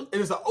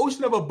an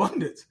ocean of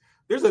abundance.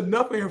 There's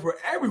enough in here for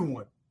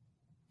everyone.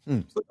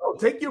 So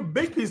take your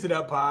big piece of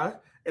that pie,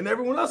 and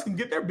everyone else can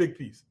get their big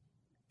piece.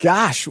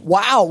 Gosh,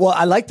 wow. Well,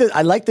 I like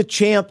the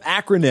CHAMP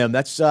acronym.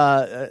 That's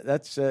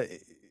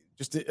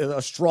just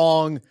a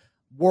strong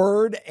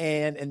word,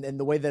 and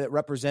the way that it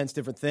represents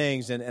different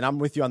things. And I'm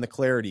with you on the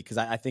clarity, because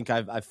I think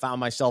I've found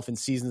myself in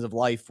seasons of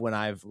life when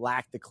I've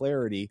lacked the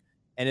clarity,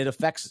 and it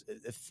affects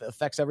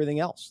everything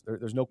else.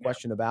 There's no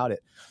question about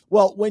it.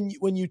 Well,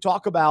 when you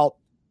talk about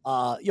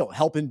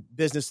helping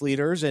business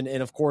leaders, and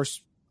of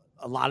course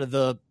a lot of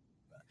the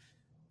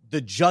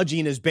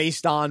judging is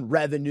based on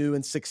revenue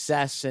and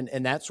success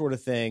and that sort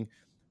of thing.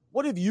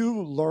 What have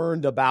you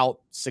learned about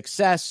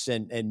success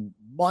and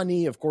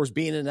money, of course,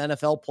 being an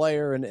NFL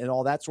player and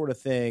all that sort of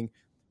thing,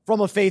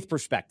 from a faith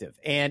perspective,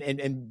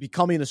 and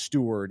becoming a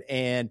steward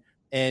and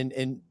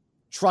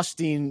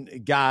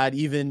trusting God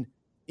even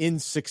in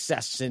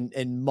success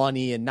and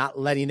money, and not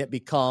letting it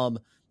become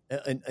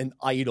an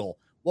idol?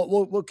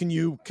 What can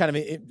you kind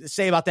of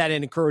say about that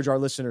and encourage our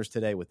listeners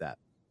today with that?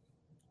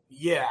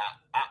 Yeah,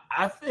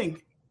 I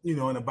think, in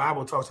the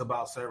Bible talks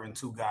about serving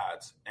 2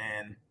 gods,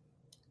 and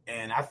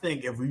I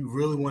think if we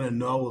really want to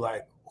know,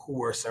 like, who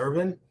we're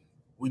serving,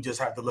 we just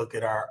have to look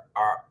at our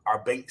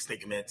bank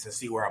statements and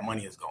see where our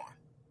money is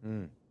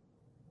going.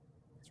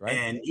 That's right.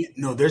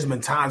 And there's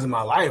been times in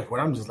my life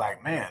where I'm just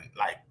like, man,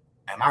 like,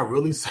 am I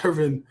really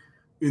serving,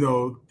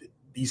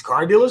 these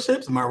car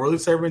dealerships? Am I really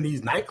serving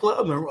these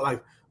nightclubs? Am I,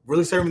 like,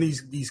 really serving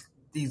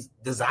these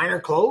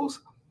designer clothes?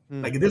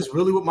 Like, is this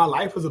really what my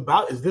life is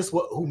about? Is this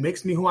who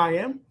makes me who I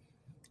am?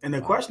 And the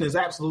question is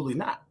absolutely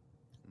not.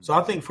 So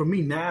I think for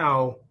me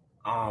now,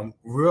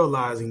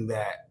 realizing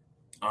that,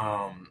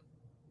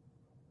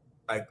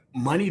 like,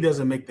 money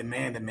doesn't make the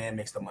man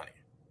makes the money.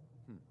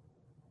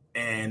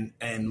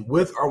 And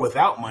with or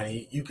without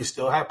money, you can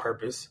still have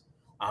purpose.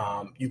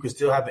 You can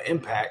still have an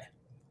impact.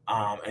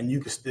 and you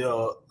can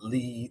still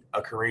lead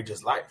a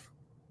courageous life.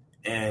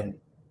 And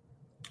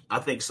I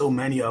think so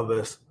many of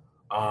us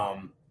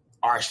are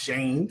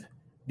ashamed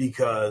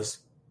because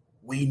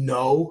we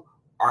know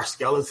our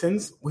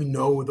skeletons. We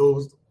know where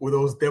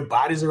those their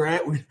bodies are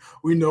at.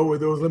 We know where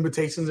those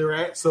limitations are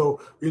at.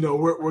 So,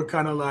 we're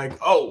kind of like,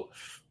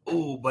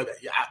 but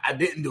I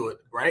didn't do it,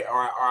 right?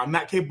 Or I'm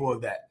not capable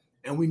of that.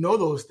 And we know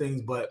those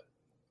things, but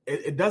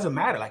it doesn't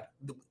matter. Like,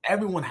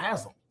 everyone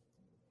has them.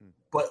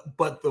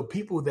 But the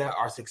people that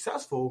are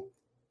successful,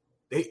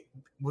 they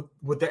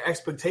with their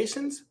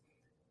expectations,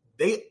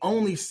 they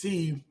only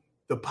see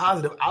the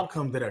positive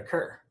outcomes that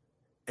occur.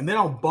 And they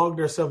don't bog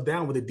themselves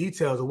down with the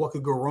details of what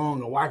could go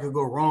wrong or why it could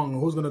go wrong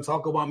and who's going to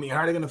talk about me, how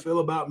are they going to feel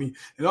about me,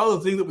 and all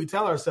the things that we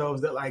tell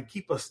ourselves that like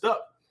keep us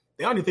stuck.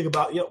 They only think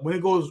about, when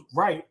it goes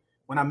right,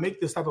 when I make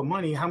this type of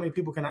money, how many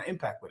people can I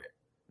impact with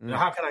it?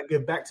 How can I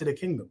give back to the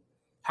kingdom?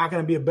 How can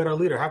I be a better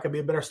leader? How can I be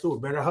a better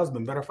steward, better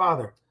husband, better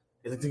father?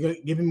 Is it going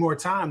to give me more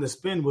time to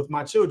spend with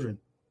my children?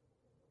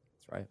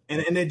 That's right.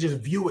 And they just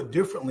view it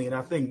differently. And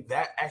I think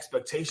that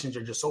expectations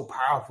are just so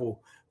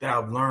powerful that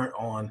I've learned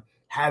on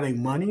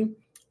having money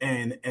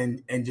and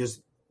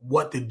just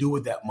what to do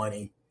with that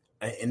money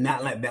and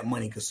not let that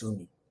money consume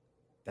me.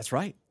 That's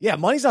right. Yeah,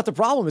 money's not the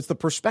problem. It's the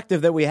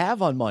perspective that we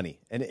have on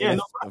money. And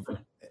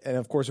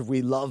of course, if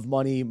we love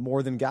money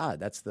more than God,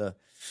 that's the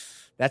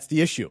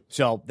issue.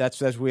 So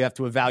that's as we have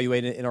to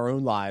evaluate it in our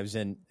own lives.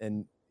 And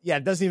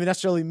it doesn't even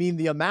necessarily mean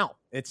the amount.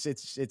 It's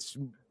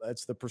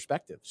the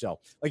perspective. So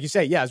like you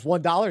say, is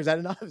 $1, is that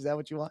enough? Is that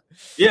what you want?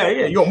 Yeah.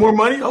 You want more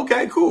money?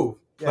 Okay, cool.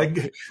 Yeah.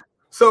 Like,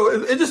 so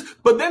it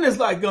just, but then it's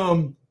like,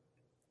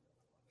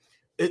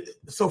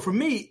 so for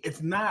me,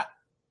 it's not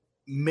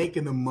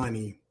making the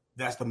money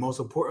that's the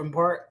most important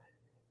part.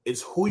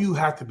 It's who you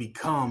have to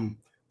become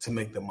to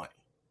make the money.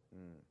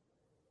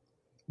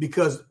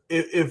 Because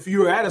if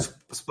you're at a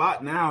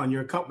spot now and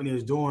your company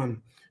is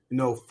doing,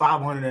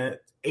 500,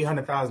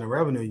 800,000 in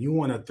revenue, you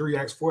want a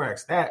 3x,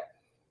 4x that.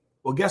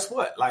 Well, guess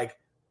what? Like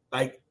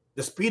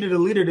the speed of the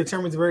leader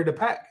determines the rate of the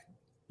pack.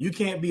 You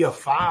can't be a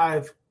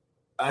 5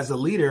 as a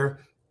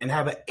leader and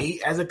have an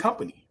 8 as a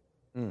company.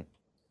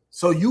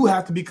 So you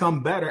have to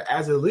become better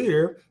as a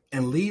leader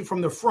and lead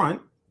from the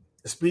front.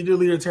 The speed of the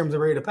leader determines the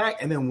rate of the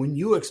pack. And then when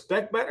you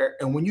expect better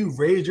and when you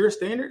raise your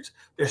standards,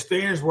 their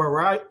standards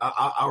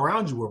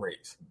around you will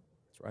raise.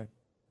 That's right.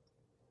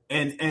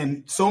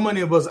 And so many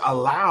of us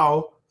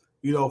allow,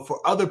 for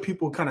other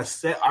people kind of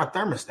set our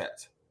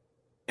thermostats.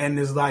 And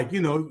it's like,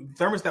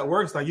 thermostat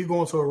works like you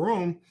go into a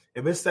room,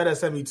 if it's set at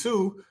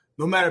 72,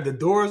 no matter if the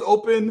door is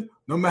open,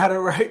 no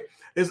matter, right,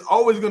 it's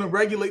always going to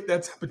regulate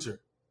that temperature.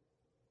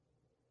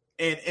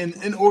 And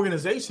in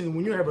organization,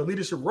 when you have a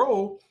leadership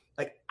role,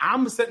 like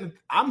I'm setting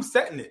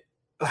it,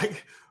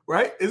 like,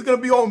 right? It's going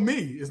to be on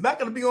me. It's not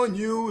going to be on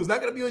you. It's not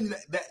going to be on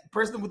that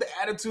person with the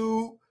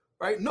attitude,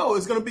 right? No,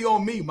 it's going to be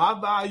on me, my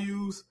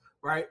values,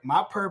 right?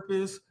 My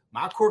purpose,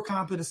 my core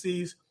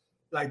competencies.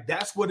 Like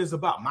that's what it's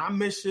about. My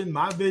mission,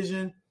 my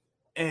vision.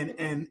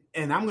 And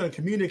I'm going to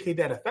communicate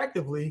that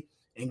effectively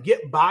and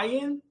get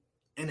buy-in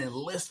and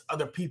enlist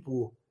other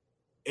people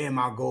in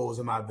my goals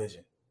and my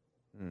vision.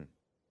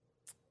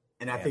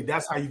 And I think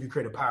that's how you can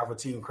create a powerful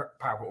team,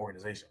 powerful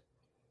organization.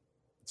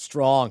 It's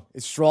strong.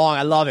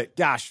 I love it.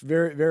 Gosh,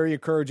 very, very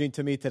encouraging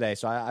to me today.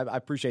 So I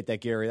appreciate that,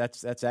 Gary.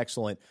 That's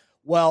excellent.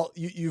 Well,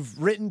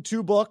 you've written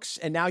 2 books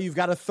and now you've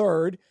got a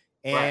third.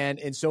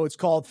 And so it's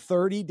called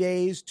 30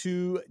 Days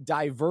to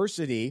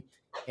Diversity.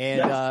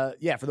 And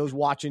for those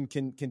watching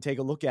can take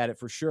a look at it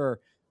for sure.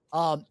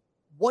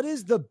 What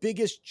is the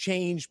biggest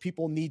change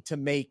people need to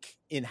make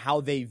in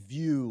how they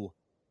view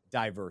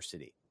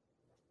diversity?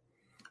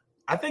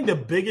 I think the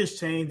biggest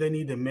change they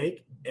need to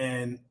make,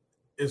 and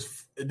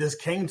this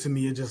came to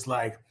me, it's just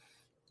like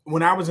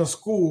when I was in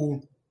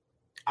school,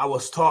 I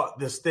was taught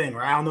this thing,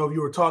 right? I don't know if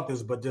you were taught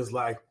this, but just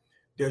like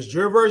there's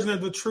your version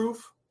of the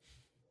truth,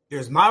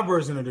 there's my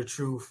version of the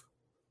truth,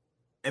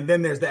 and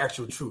then there's the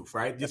actual truth,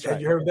 right? Have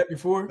you heard that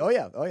before? Oh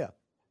yeah.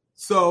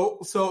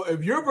 So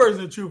if your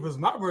version of the truth is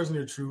my version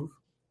of the truth,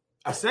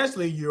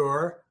 essentially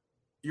you're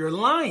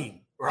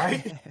lying,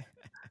 right?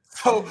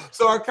 So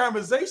our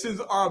conversations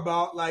are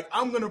about like,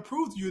 I'm going to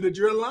prove to you that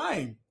you're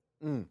lying.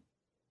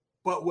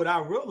 But what I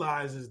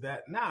realize is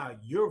that now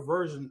your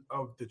version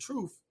of the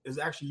truth is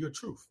actually your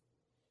truth.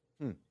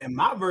 And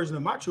my version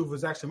of my truth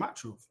is actually my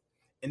truth.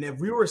 And if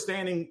we were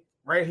standing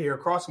right here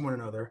across from one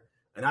another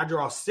and I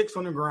draw 6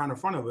 on the ground in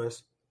front of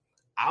us,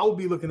 I'll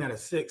be looking at a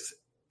 6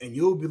 and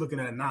you'll be looking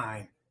at a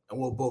 9 and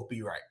we'll both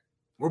be right.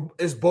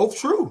 It's both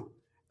true.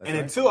 That's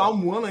right. Until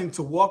I'm willing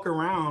to walk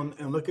around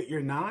and look at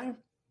your 9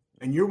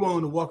 and you're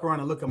willing to walk around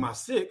and look at my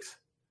 6,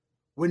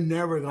 we're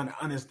never going to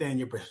understand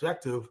your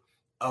perspective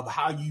of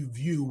how you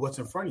view what's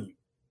in front of you.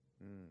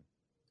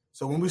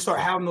 So when we start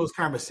having those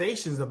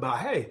conversations about,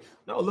 hey,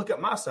 no, look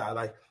at my side.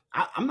 Like,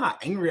 I'm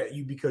not angry at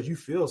you because you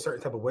feel a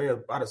certain type of way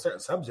about a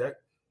certain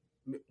subject.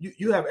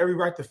 You have every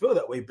right to feel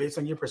that way based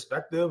on your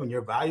perspective and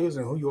your values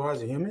and who you are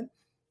as a human.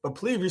 But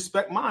please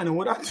respect mine and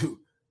what I do.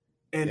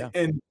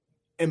 And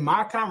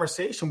my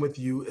conversation with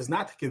you is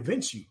not to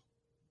convince you.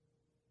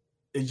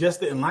 is just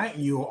to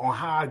enlighten you on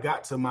how I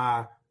got to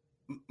my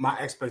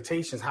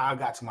expectations, how I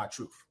got to my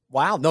truth.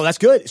 Wow. No, that's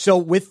good. So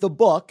with the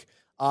book,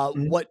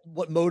 Mm-hmm.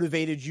 what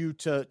motivated you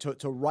to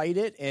write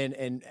it?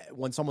 And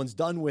when someone's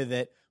done with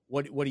it,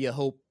 what do you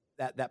hope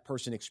that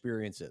person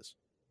experiences?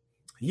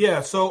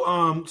 Yeah.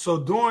 So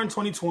during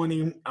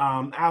 2020,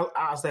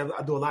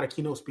 I do a lot of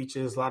keynote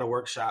speeches, a lot of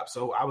workshops.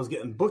 So I was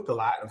getting booked a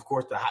lot. And of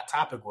course, the hot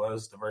topic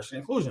was diversity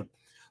and inclusion.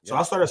 So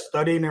I started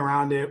studying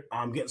around it,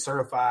 getting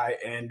certified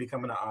and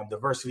becoming a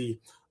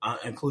diversity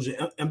inclusion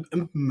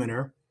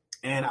implementer.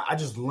 And I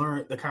just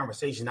learned the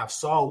conversation. I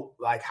saw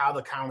like how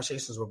the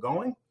conversations were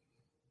going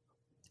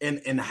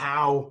and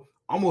how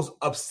almost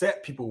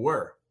upset people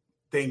were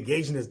to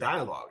engage in this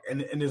dialogue.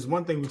 And there's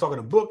one thing we talk in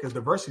the book is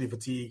diversity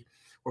fatigue,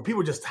 where people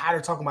are just tired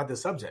of talking about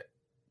this subject.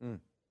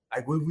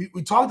 Like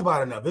we talked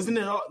about it enough, isn't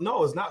it?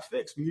 No, it's not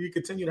fixed. We need to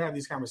continue to have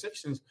these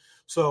conversations.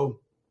 So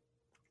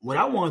what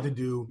I wanted to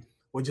do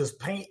was just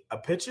paint a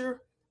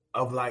picture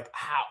of like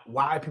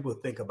why people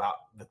think about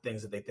the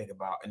things that they think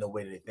about and the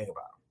way that they think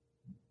about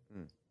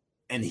them,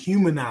 and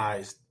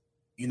humanize,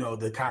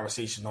 the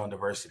conversation on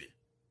diversity.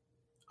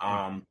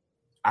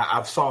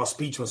 I saw a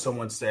speech when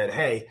someone said,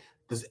 "Hey,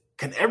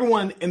 can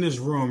everyone in this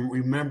room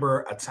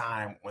remember a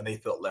time when they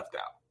felt left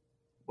out?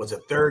 Was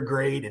it third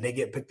grade and they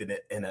get picked in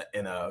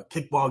a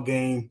kickball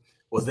game?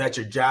 Was that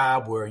your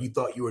job where you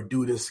thought you were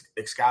due this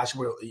scholarship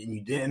and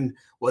you didn't?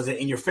 Was it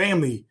in your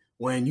family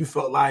when you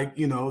felt like,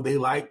 they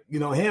like,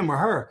 him or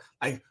her?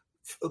 Like,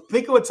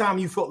 think of a time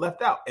you felt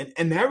left out.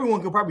 And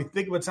everyone could probably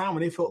think of a time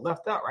when they felt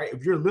left out, right?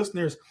 If your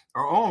listeners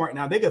are on right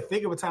now, they could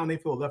think of a time they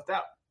feel left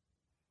out.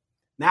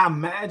 Now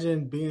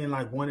imagine being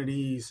like one of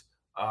these,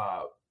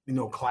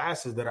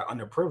 classes that are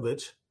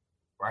underprivileged,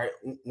 right?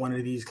 One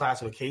of these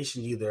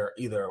classifications, either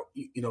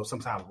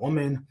sometimes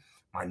women,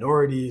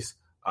 minorities,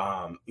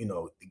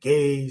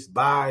 gays,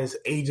 bis,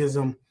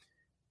 ageism,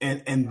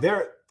 and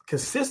they're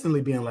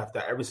consistently being left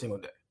out every single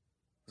day.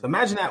 So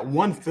imagine that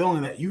one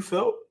feeling that you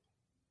felt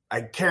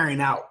like carrying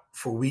out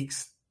for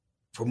weeks,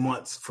 for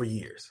months, for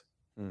years.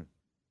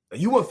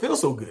 You wouldn't feel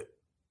so good.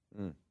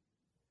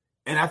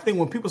 And I think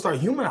when people start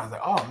humanizing,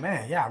 like, oh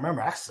man, yeah, I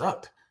remember that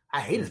sucked. I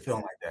hated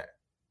feeling like that.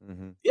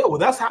 Yeah, well,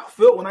 that's how I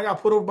felt when I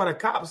got put over by the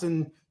cops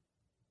and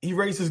he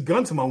raised his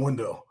gun to my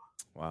window.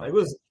 Wow. Like, it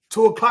was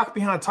 2:00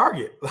 behind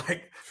Target.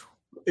 Like,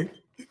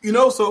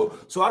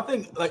 so I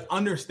think like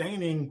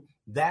understanding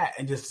that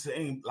and just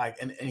saying like,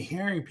 and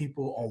hearing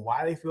people on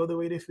why they feel the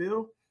way they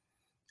feel,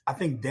 I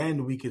think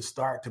then we could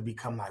start to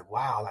become like,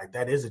 wow, like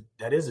that is a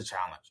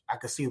challenge. I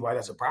could see why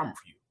that's a problem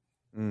for you.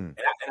 And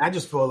I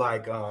just feel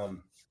like,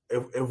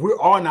 if we're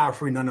all not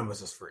free, none of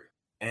us is free.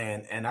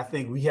 And I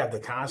think we have to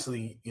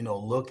constantly,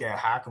 look at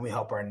how can we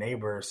help our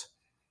neighbors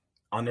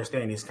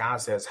understand these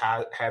concepts,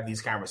 how have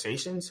these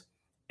conversations.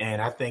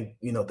 And I think,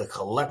 the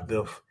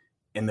collective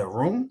in the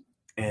room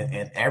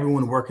and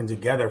everyone working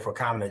together for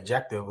common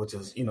objective, which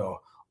is,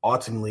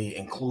 ultimately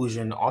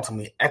inclusion,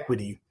 ultimately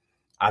equity,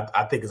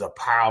 I think is a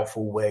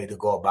powerful way to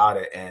go about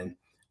it. And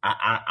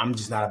I'm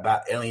just not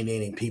about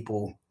alienating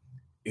people,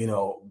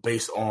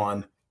 based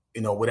on,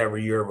 whatever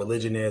your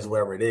religion is,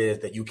 whatever it is,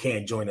 that you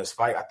can't join this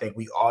fight. I think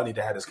we all need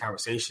to have this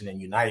conversation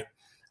and unite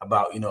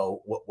about,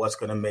 what's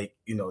going to make,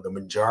 the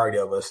majority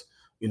of us,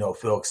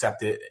 feel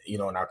accepted,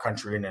 in our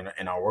country and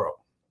in our world.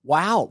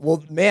 Wow.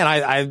 Well, man,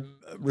 I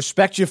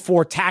respect you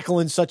for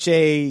tackling such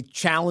a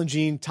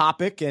challenging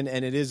topic. And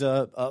it is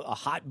a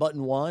hot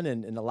button one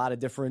and a lot of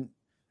different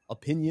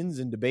opinions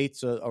and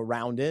debates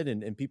around it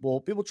and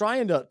people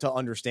trying to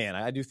understand.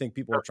 I do think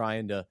people are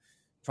trying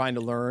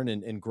to learn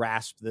and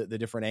grasp the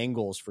different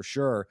angles for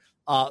sure.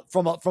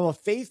 From a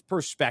faith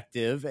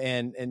perspective.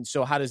 And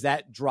so how does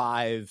that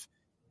drive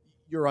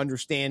your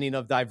understanding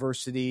of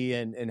diversity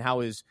and how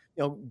is,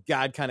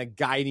 God kind of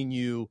guiding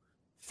you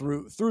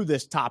through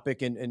this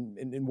topic and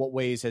in what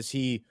ways has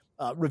he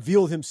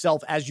revealed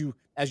himself as you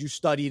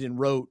studied and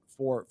wrote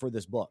for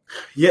this book?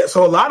 Yeah.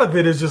 So a lot of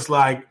it is just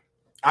like,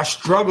 I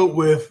struggled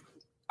with,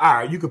 all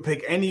right, you could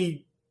pick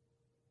any,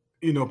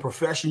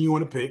 profession you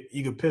want to pick.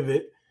 You could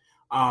pivot.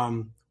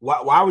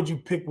 Why would you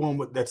pick one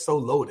that's so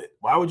loaded?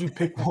 Why would you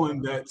pick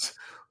one that's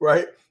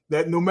right?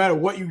 That no matter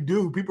what you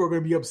do, people are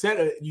going to be upset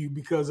at you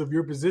because of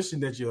your position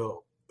that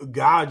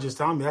God just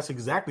told me that's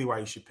exactly why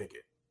you should pick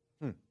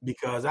it.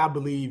 Because I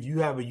believe you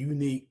have a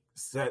unique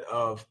set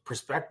of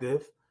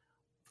perspective,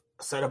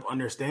 set of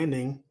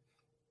understanding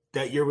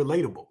that you're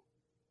relatable,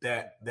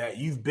 that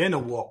you've been a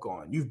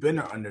walk-on, you've been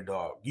an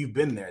underdog, you've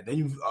been there.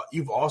 Then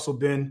you've also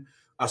been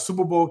a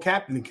Super Bowl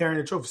captain and carrying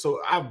a trophy.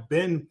 So I've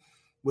been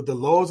with the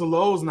lows of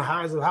lows and the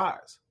highs of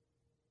highs.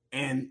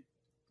 And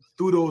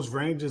through those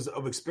ranges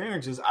of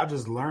experiences, I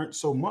just learned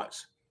so much.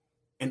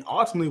 And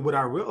ultimately what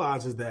I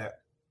realized is that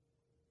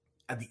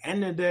at the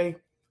end of the day,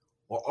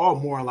 we're all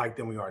more alike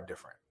than we are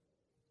different.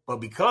 But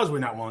because we're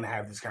not willing to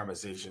have these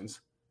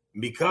conversations,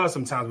 because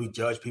sometimes we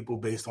judge people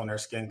based on their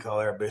skin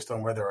color, based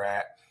on where they're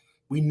at,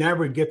 we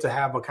never get to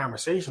have a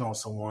conversation on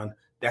someone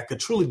that could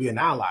truly be an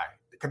ally,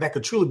 that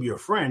could truly be a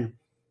friend.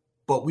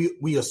 But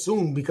we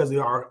assume because of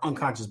our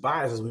unconscious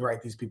biases, we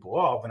write these people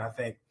off. And I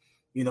think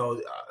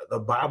the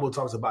Bible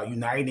talks about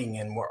uniting,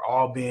 and we're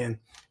all being,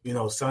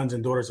 sons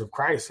and daughters of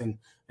Christ. And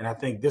I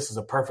think this is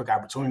a perfect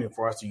opportunity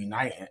for us to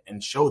unite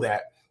and show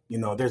that,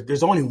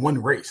 there's only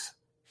one race,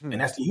 and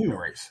that's the human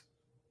race.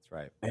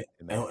 That's right.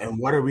 And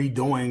what are we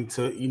doing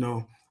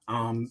to,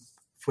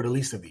 for the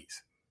least of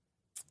these?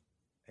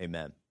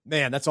 Amen.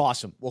 Man, that's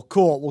awesome. Well,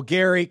 cool. Well,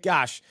 Gary,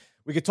 gosh,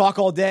 we could talk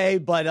all day,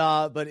 but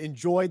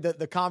enjoyed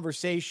the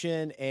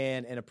conversation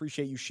and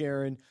appreciate you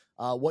sharing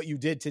what you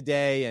did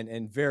today,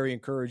 and very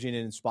encouraging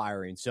and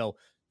inspiring. So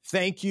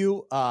thank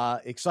you.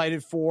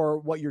 Excited for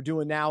what you're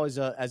doing now as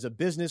a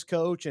business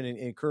coach, and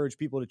encourage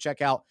people to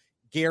check out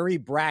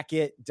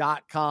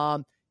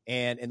GaryBrackett.com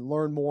and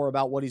learn more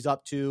about what he's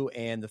up to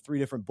and the 3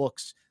 different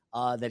books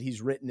that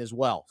he's written as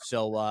well.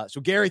 So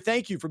Gary,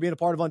 thank you for being a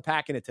part of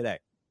Unpacking It today.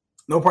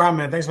 No problem,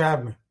 man. Thanks for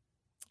having me.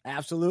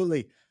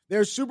 Absolutely.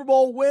 There's Super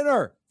Bowl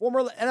winner,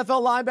 former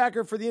NFL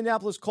linebacker for the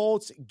Indianapolis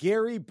Colts,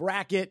 Gary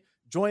Brackett,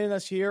 joining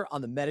us here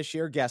on the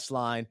Metashare guest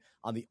line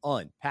on the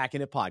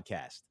Unpacking It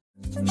podcast.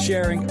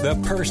 Sharing the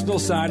personal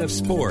side of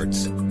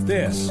sports.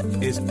 This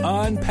is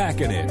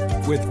Unpacking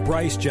It with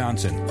Bryce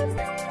Johnson.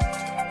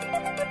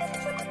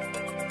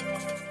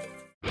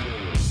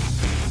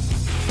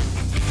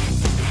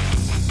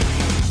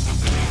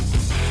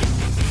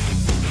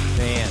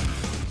 Man,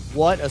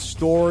 what a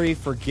story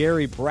for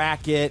Gary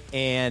Brackett.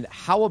 And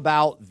how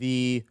about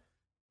the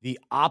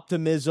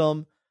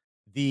optimism,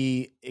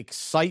 the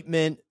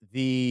excitement,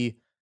 the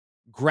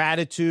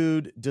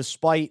gratitude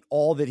despite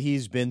all that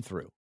he's been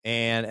through.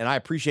 And I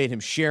appreciate him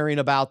sharing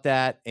about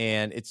that.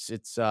 And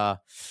it's a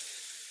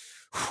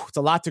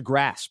lot to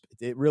grasp.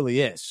 It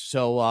really is.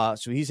 So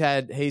he's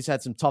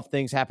had some tough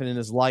things happen in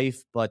his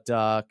life, but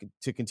to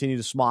continue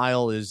to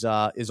smile is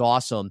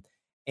awesome.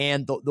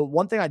 And the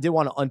one thing I did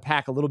want to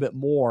unpack a little bit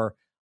more,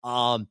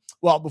 well,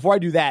 before I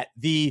do that,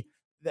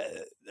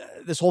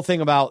 this whole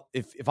thing about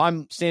if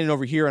I'm standing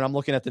over here and I'm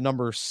looking at the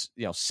number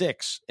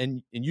 6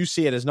 and you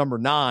see it as number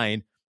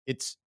 9,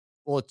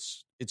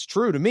 it's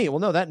true to me. Well,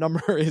 no, that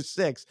number is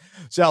 6.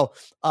 So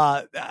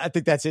I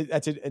think that's it.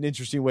 That's an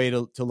interesting way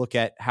to look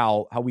at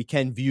how we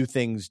can view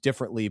things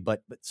differently,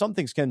 but some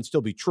things can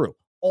still be true.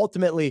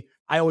 Ultimately,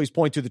 I always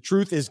point to the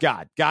truth is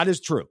God. God is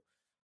true.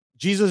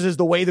 Jesus is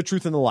the way, the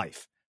truth, and the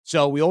life.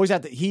 So we always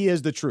have to, he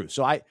is the truth.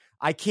 So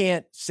I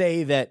can't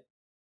say that,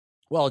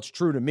 well, it's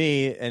true to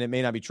me and it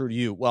may not be true to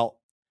you. Well,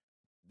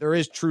 there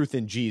is truth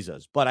in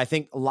Jesus, but I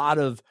think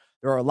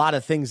there are a lot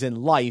of things in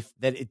life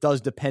that it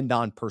does depend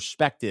on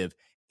perspective,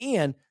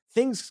 and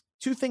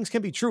two things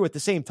can be true at the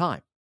same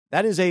time.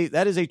 That is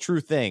a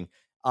true thing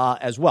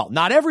as well.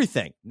 Not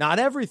everything. Now,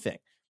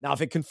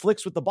 if it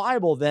conflicts with the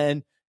Bible,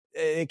 then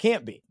it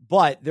can't be.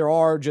 But there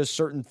are just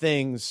certain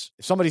things.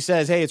 If somebody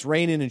says, "Hey, it's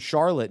raining in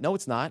Charlotte," no,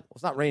 it's not. Well,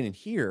 it's not raining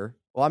here.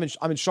 Well,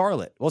 I'm in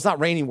Charlotte. Well, it's not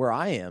raining where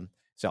I am.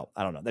 So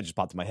I don't know. That just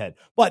popped in my head.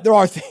 But there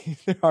are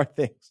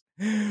things.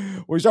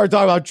 We start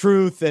talking about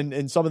truth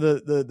and some of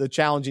the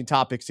challenging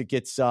topics. It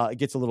gets a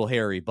little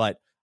hairy. But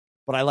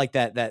I like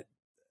that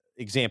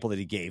example that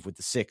he gave with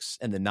the 6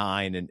 and the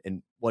 9,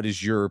 and what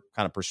is your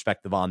kind of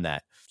perspective on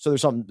that? So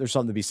there's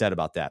something to be said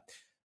about that.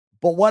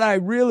 But what I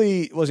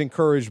really was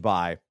encouraged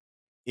by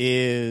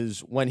is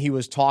when he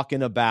was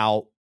talking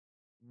about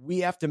we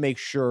have to make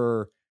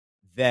sure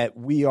that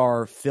we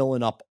are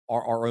filling up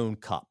our own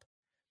cup.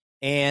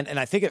 And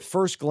I think at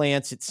first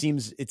glance it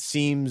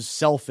seems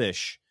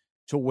selfish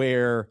to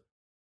where,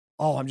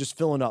 oh, I'm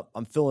filling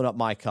up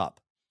my cup.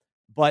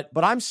 But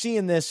I'm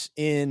seeing this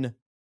in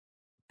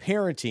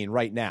parenting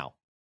right now,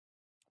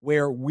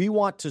 where we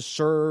want to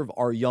serve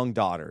our young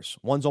daughters.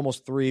 One's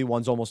almost 3,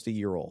 one's almost a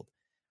year old.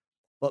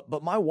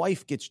 But my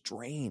wife gets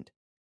drained,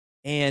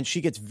 and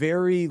she gets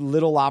very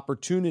little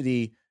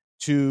opportunity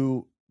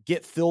to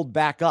get filled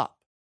back up.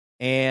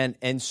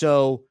 And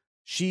so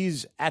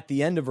she's at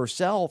the end of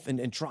herself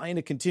and trying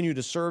to continue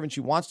to serve, and she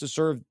wants to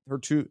serve her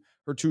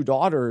two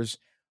daughters,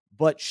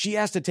 but she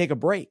has to take a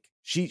break.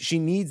 She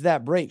needs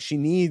that break. She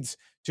needs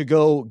to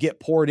go get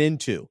poured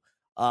into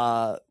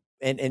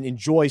and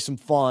enjoy some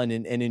fun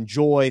and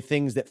enjoy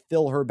things that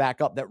fill her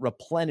back up, that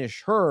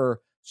replenish her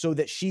so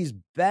that she's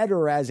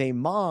better as a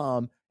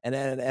mom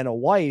and a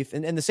wife.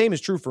 And the same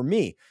is true for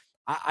me.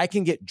 I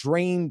can get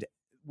drained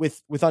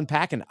with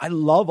unpacking. I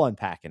love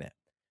unpacking it,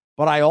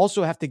 but I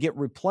also have to get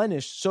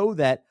replenished so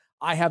that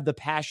I have the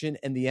passion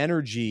and the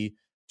energy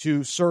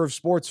to serve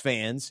sports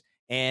fans.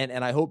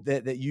 And I hope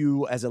that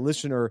you as a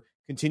listener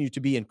continue to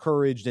be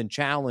encouraged and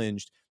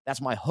challenged. That's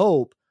my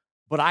hope.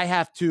 But I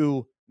have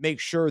to make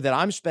sure that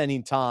I'm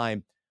spending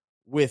time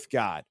with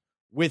God,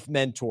 with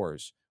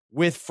mentors,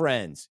 with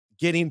friends,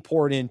 getting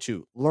poured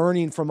into,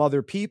 learning from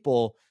other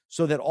people,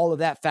 so that all of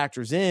that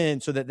factors in,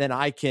 so that then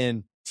I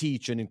can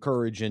teach and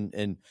encourage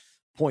and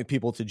point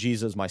people to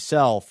Jesus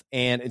myself.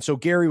 And so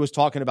Gary was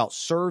talking about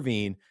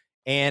serving,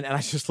 and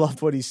I just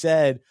loved what he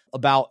said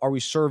about, are we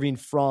serving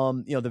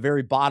from, the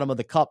very bottom of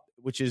the cup,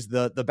 which is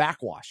the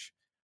backwash,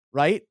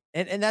 right?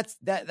 And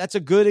that's a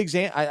good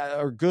example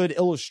or good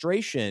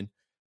illustration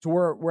to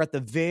where we're at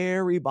the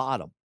very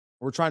bottom.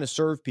 We're trying to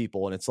serve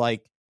people, and it's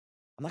like,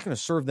 I'm not going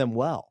to serve them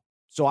well.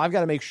 So I've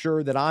got to make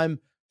sure that I'm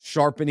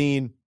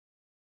sharpening,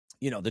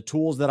 the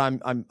tools that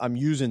I'm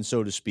using,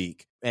 so to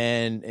speak,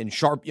 and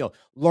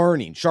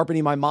learning,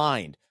 sharpening my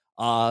mind,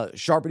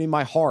 sharpening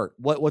my heart.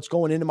 What's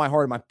going into my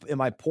heart?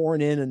 Am I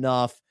pouring in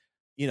enough,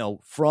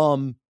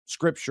 from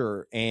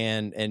scripture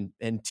and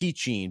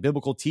teaching,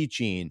 biblical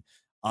teaching,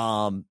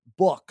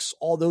 books,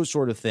 all those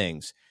sort of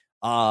things.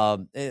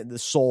 The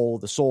soul,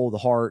 the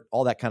heart,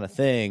 all that kind of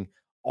thing.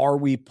 Are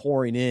we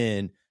pouring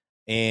in,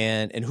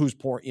 and who's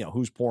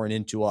pouring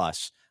into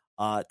us,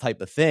 type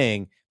of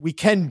thing. We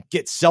can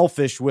get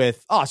selfish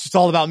with, it's just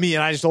all about me,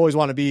 and I just always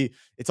want to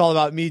it's all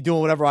about me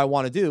doing whatever I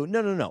want to do.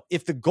 No.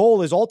 If the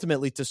goal is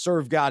ultimately to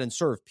serve God and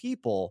serve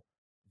people,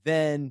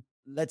 then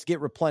let's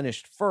get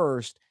replenished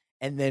first,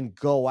 and then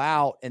go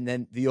out, and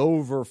then the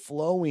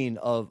overflowing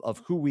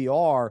of who we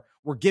are,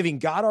 we're giving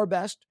God our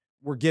best,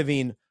 we're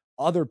giving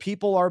other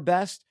people our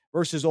best,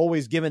 versus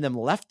always giving them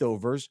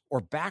leftovers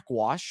or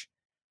backwash.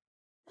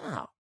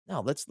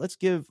 No, let's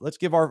give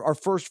our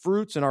first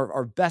fruits and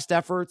our best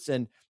efforts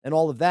and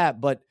all of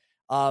that. But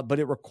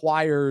it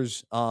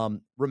requires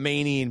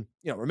remaining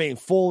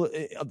full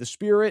of the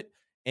Spirit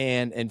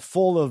and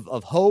full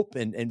of hope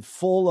and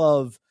full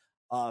of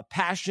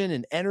passion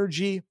and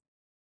energy.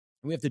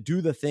 We have to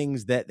do the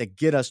things that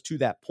get us to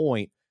that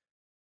point,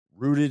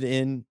 rooted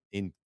in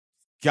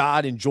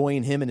God,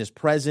 enjoying Him and His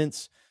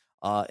presence,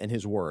 and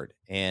His Word,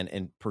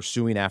 and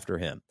pursuing after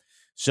Him.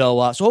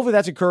 So hopefully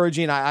that's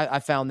encouraging. I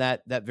found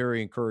that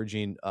very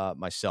encouraging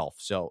myself.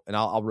 So, and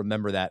I'll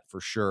remember that for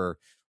sure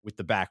with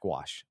the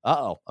backwash.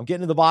 I'm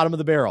getting to the bottom of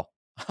the barrel.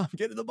 I'm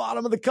getting to the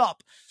bottom of the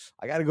cup.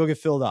 I got to go get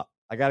filled up.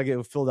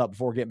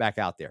 Before getting back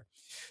out there.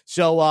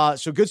 So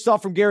good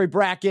stuff from Gary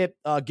Brackett,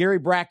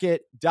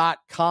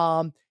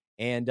 GaryBrackett.com,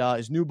 and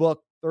his new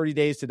book, 30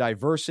 Days to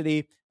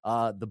Diversity.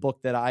 The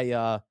book that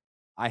I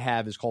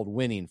have is called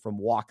Winning: From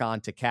Walk-On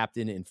to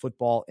Captain in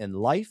Football and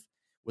Life.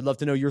 Would love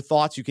to know your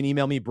thoughts. You can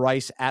email me,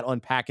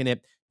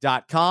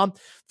 Bryce@unpackingit.com.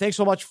 Thanks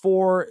so much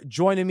for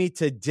joining me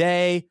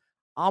today.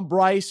 I'm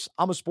Bryce.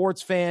 I'm a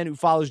sports fan who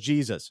follows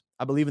Jesus.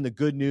 I believe in the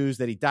good news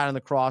that He died on the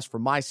cross for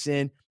my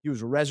sin. He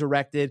was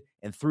resurrected,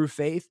 and through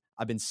faith,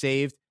 I've been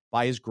saved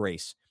by His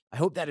grace. I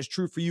hope that is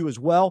true for you as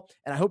well,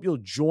 and I hope you'll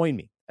join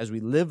me as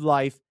we live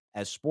life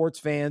as sports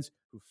fans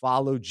who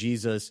follow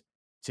Jesus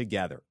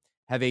together.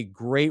 Have a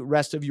great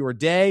rest of your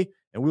day,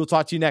 and we will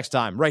talk to you next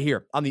time right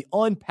here on the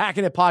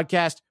Unpacking It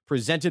podcast,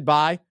 presented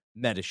by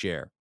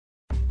Metashare.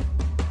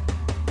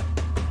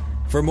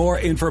 For more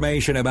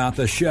information about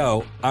the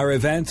show, our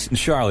events in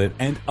Charlotte,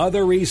 and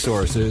other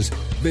resources,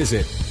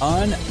 visit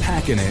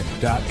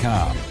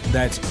unpackingit.com.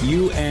 That's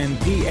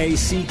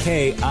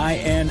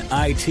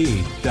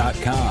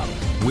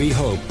unpackingit.com. We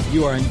hope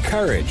you are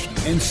encouraged,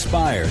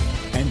 inspired,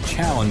 and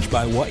challenged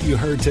by what you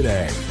heard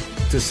today.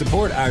 To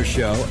support our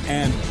show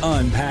and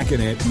Unpacking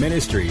It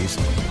Ministries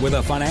with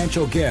a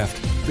financial gift,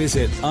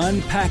 visit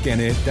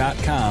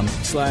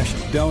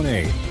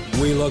unpackingit.com/donate.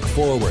 We look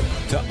forward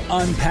to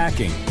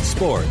unpacking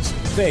sports,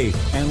 faith,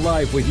 and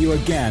life with you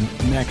again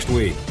next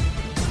week.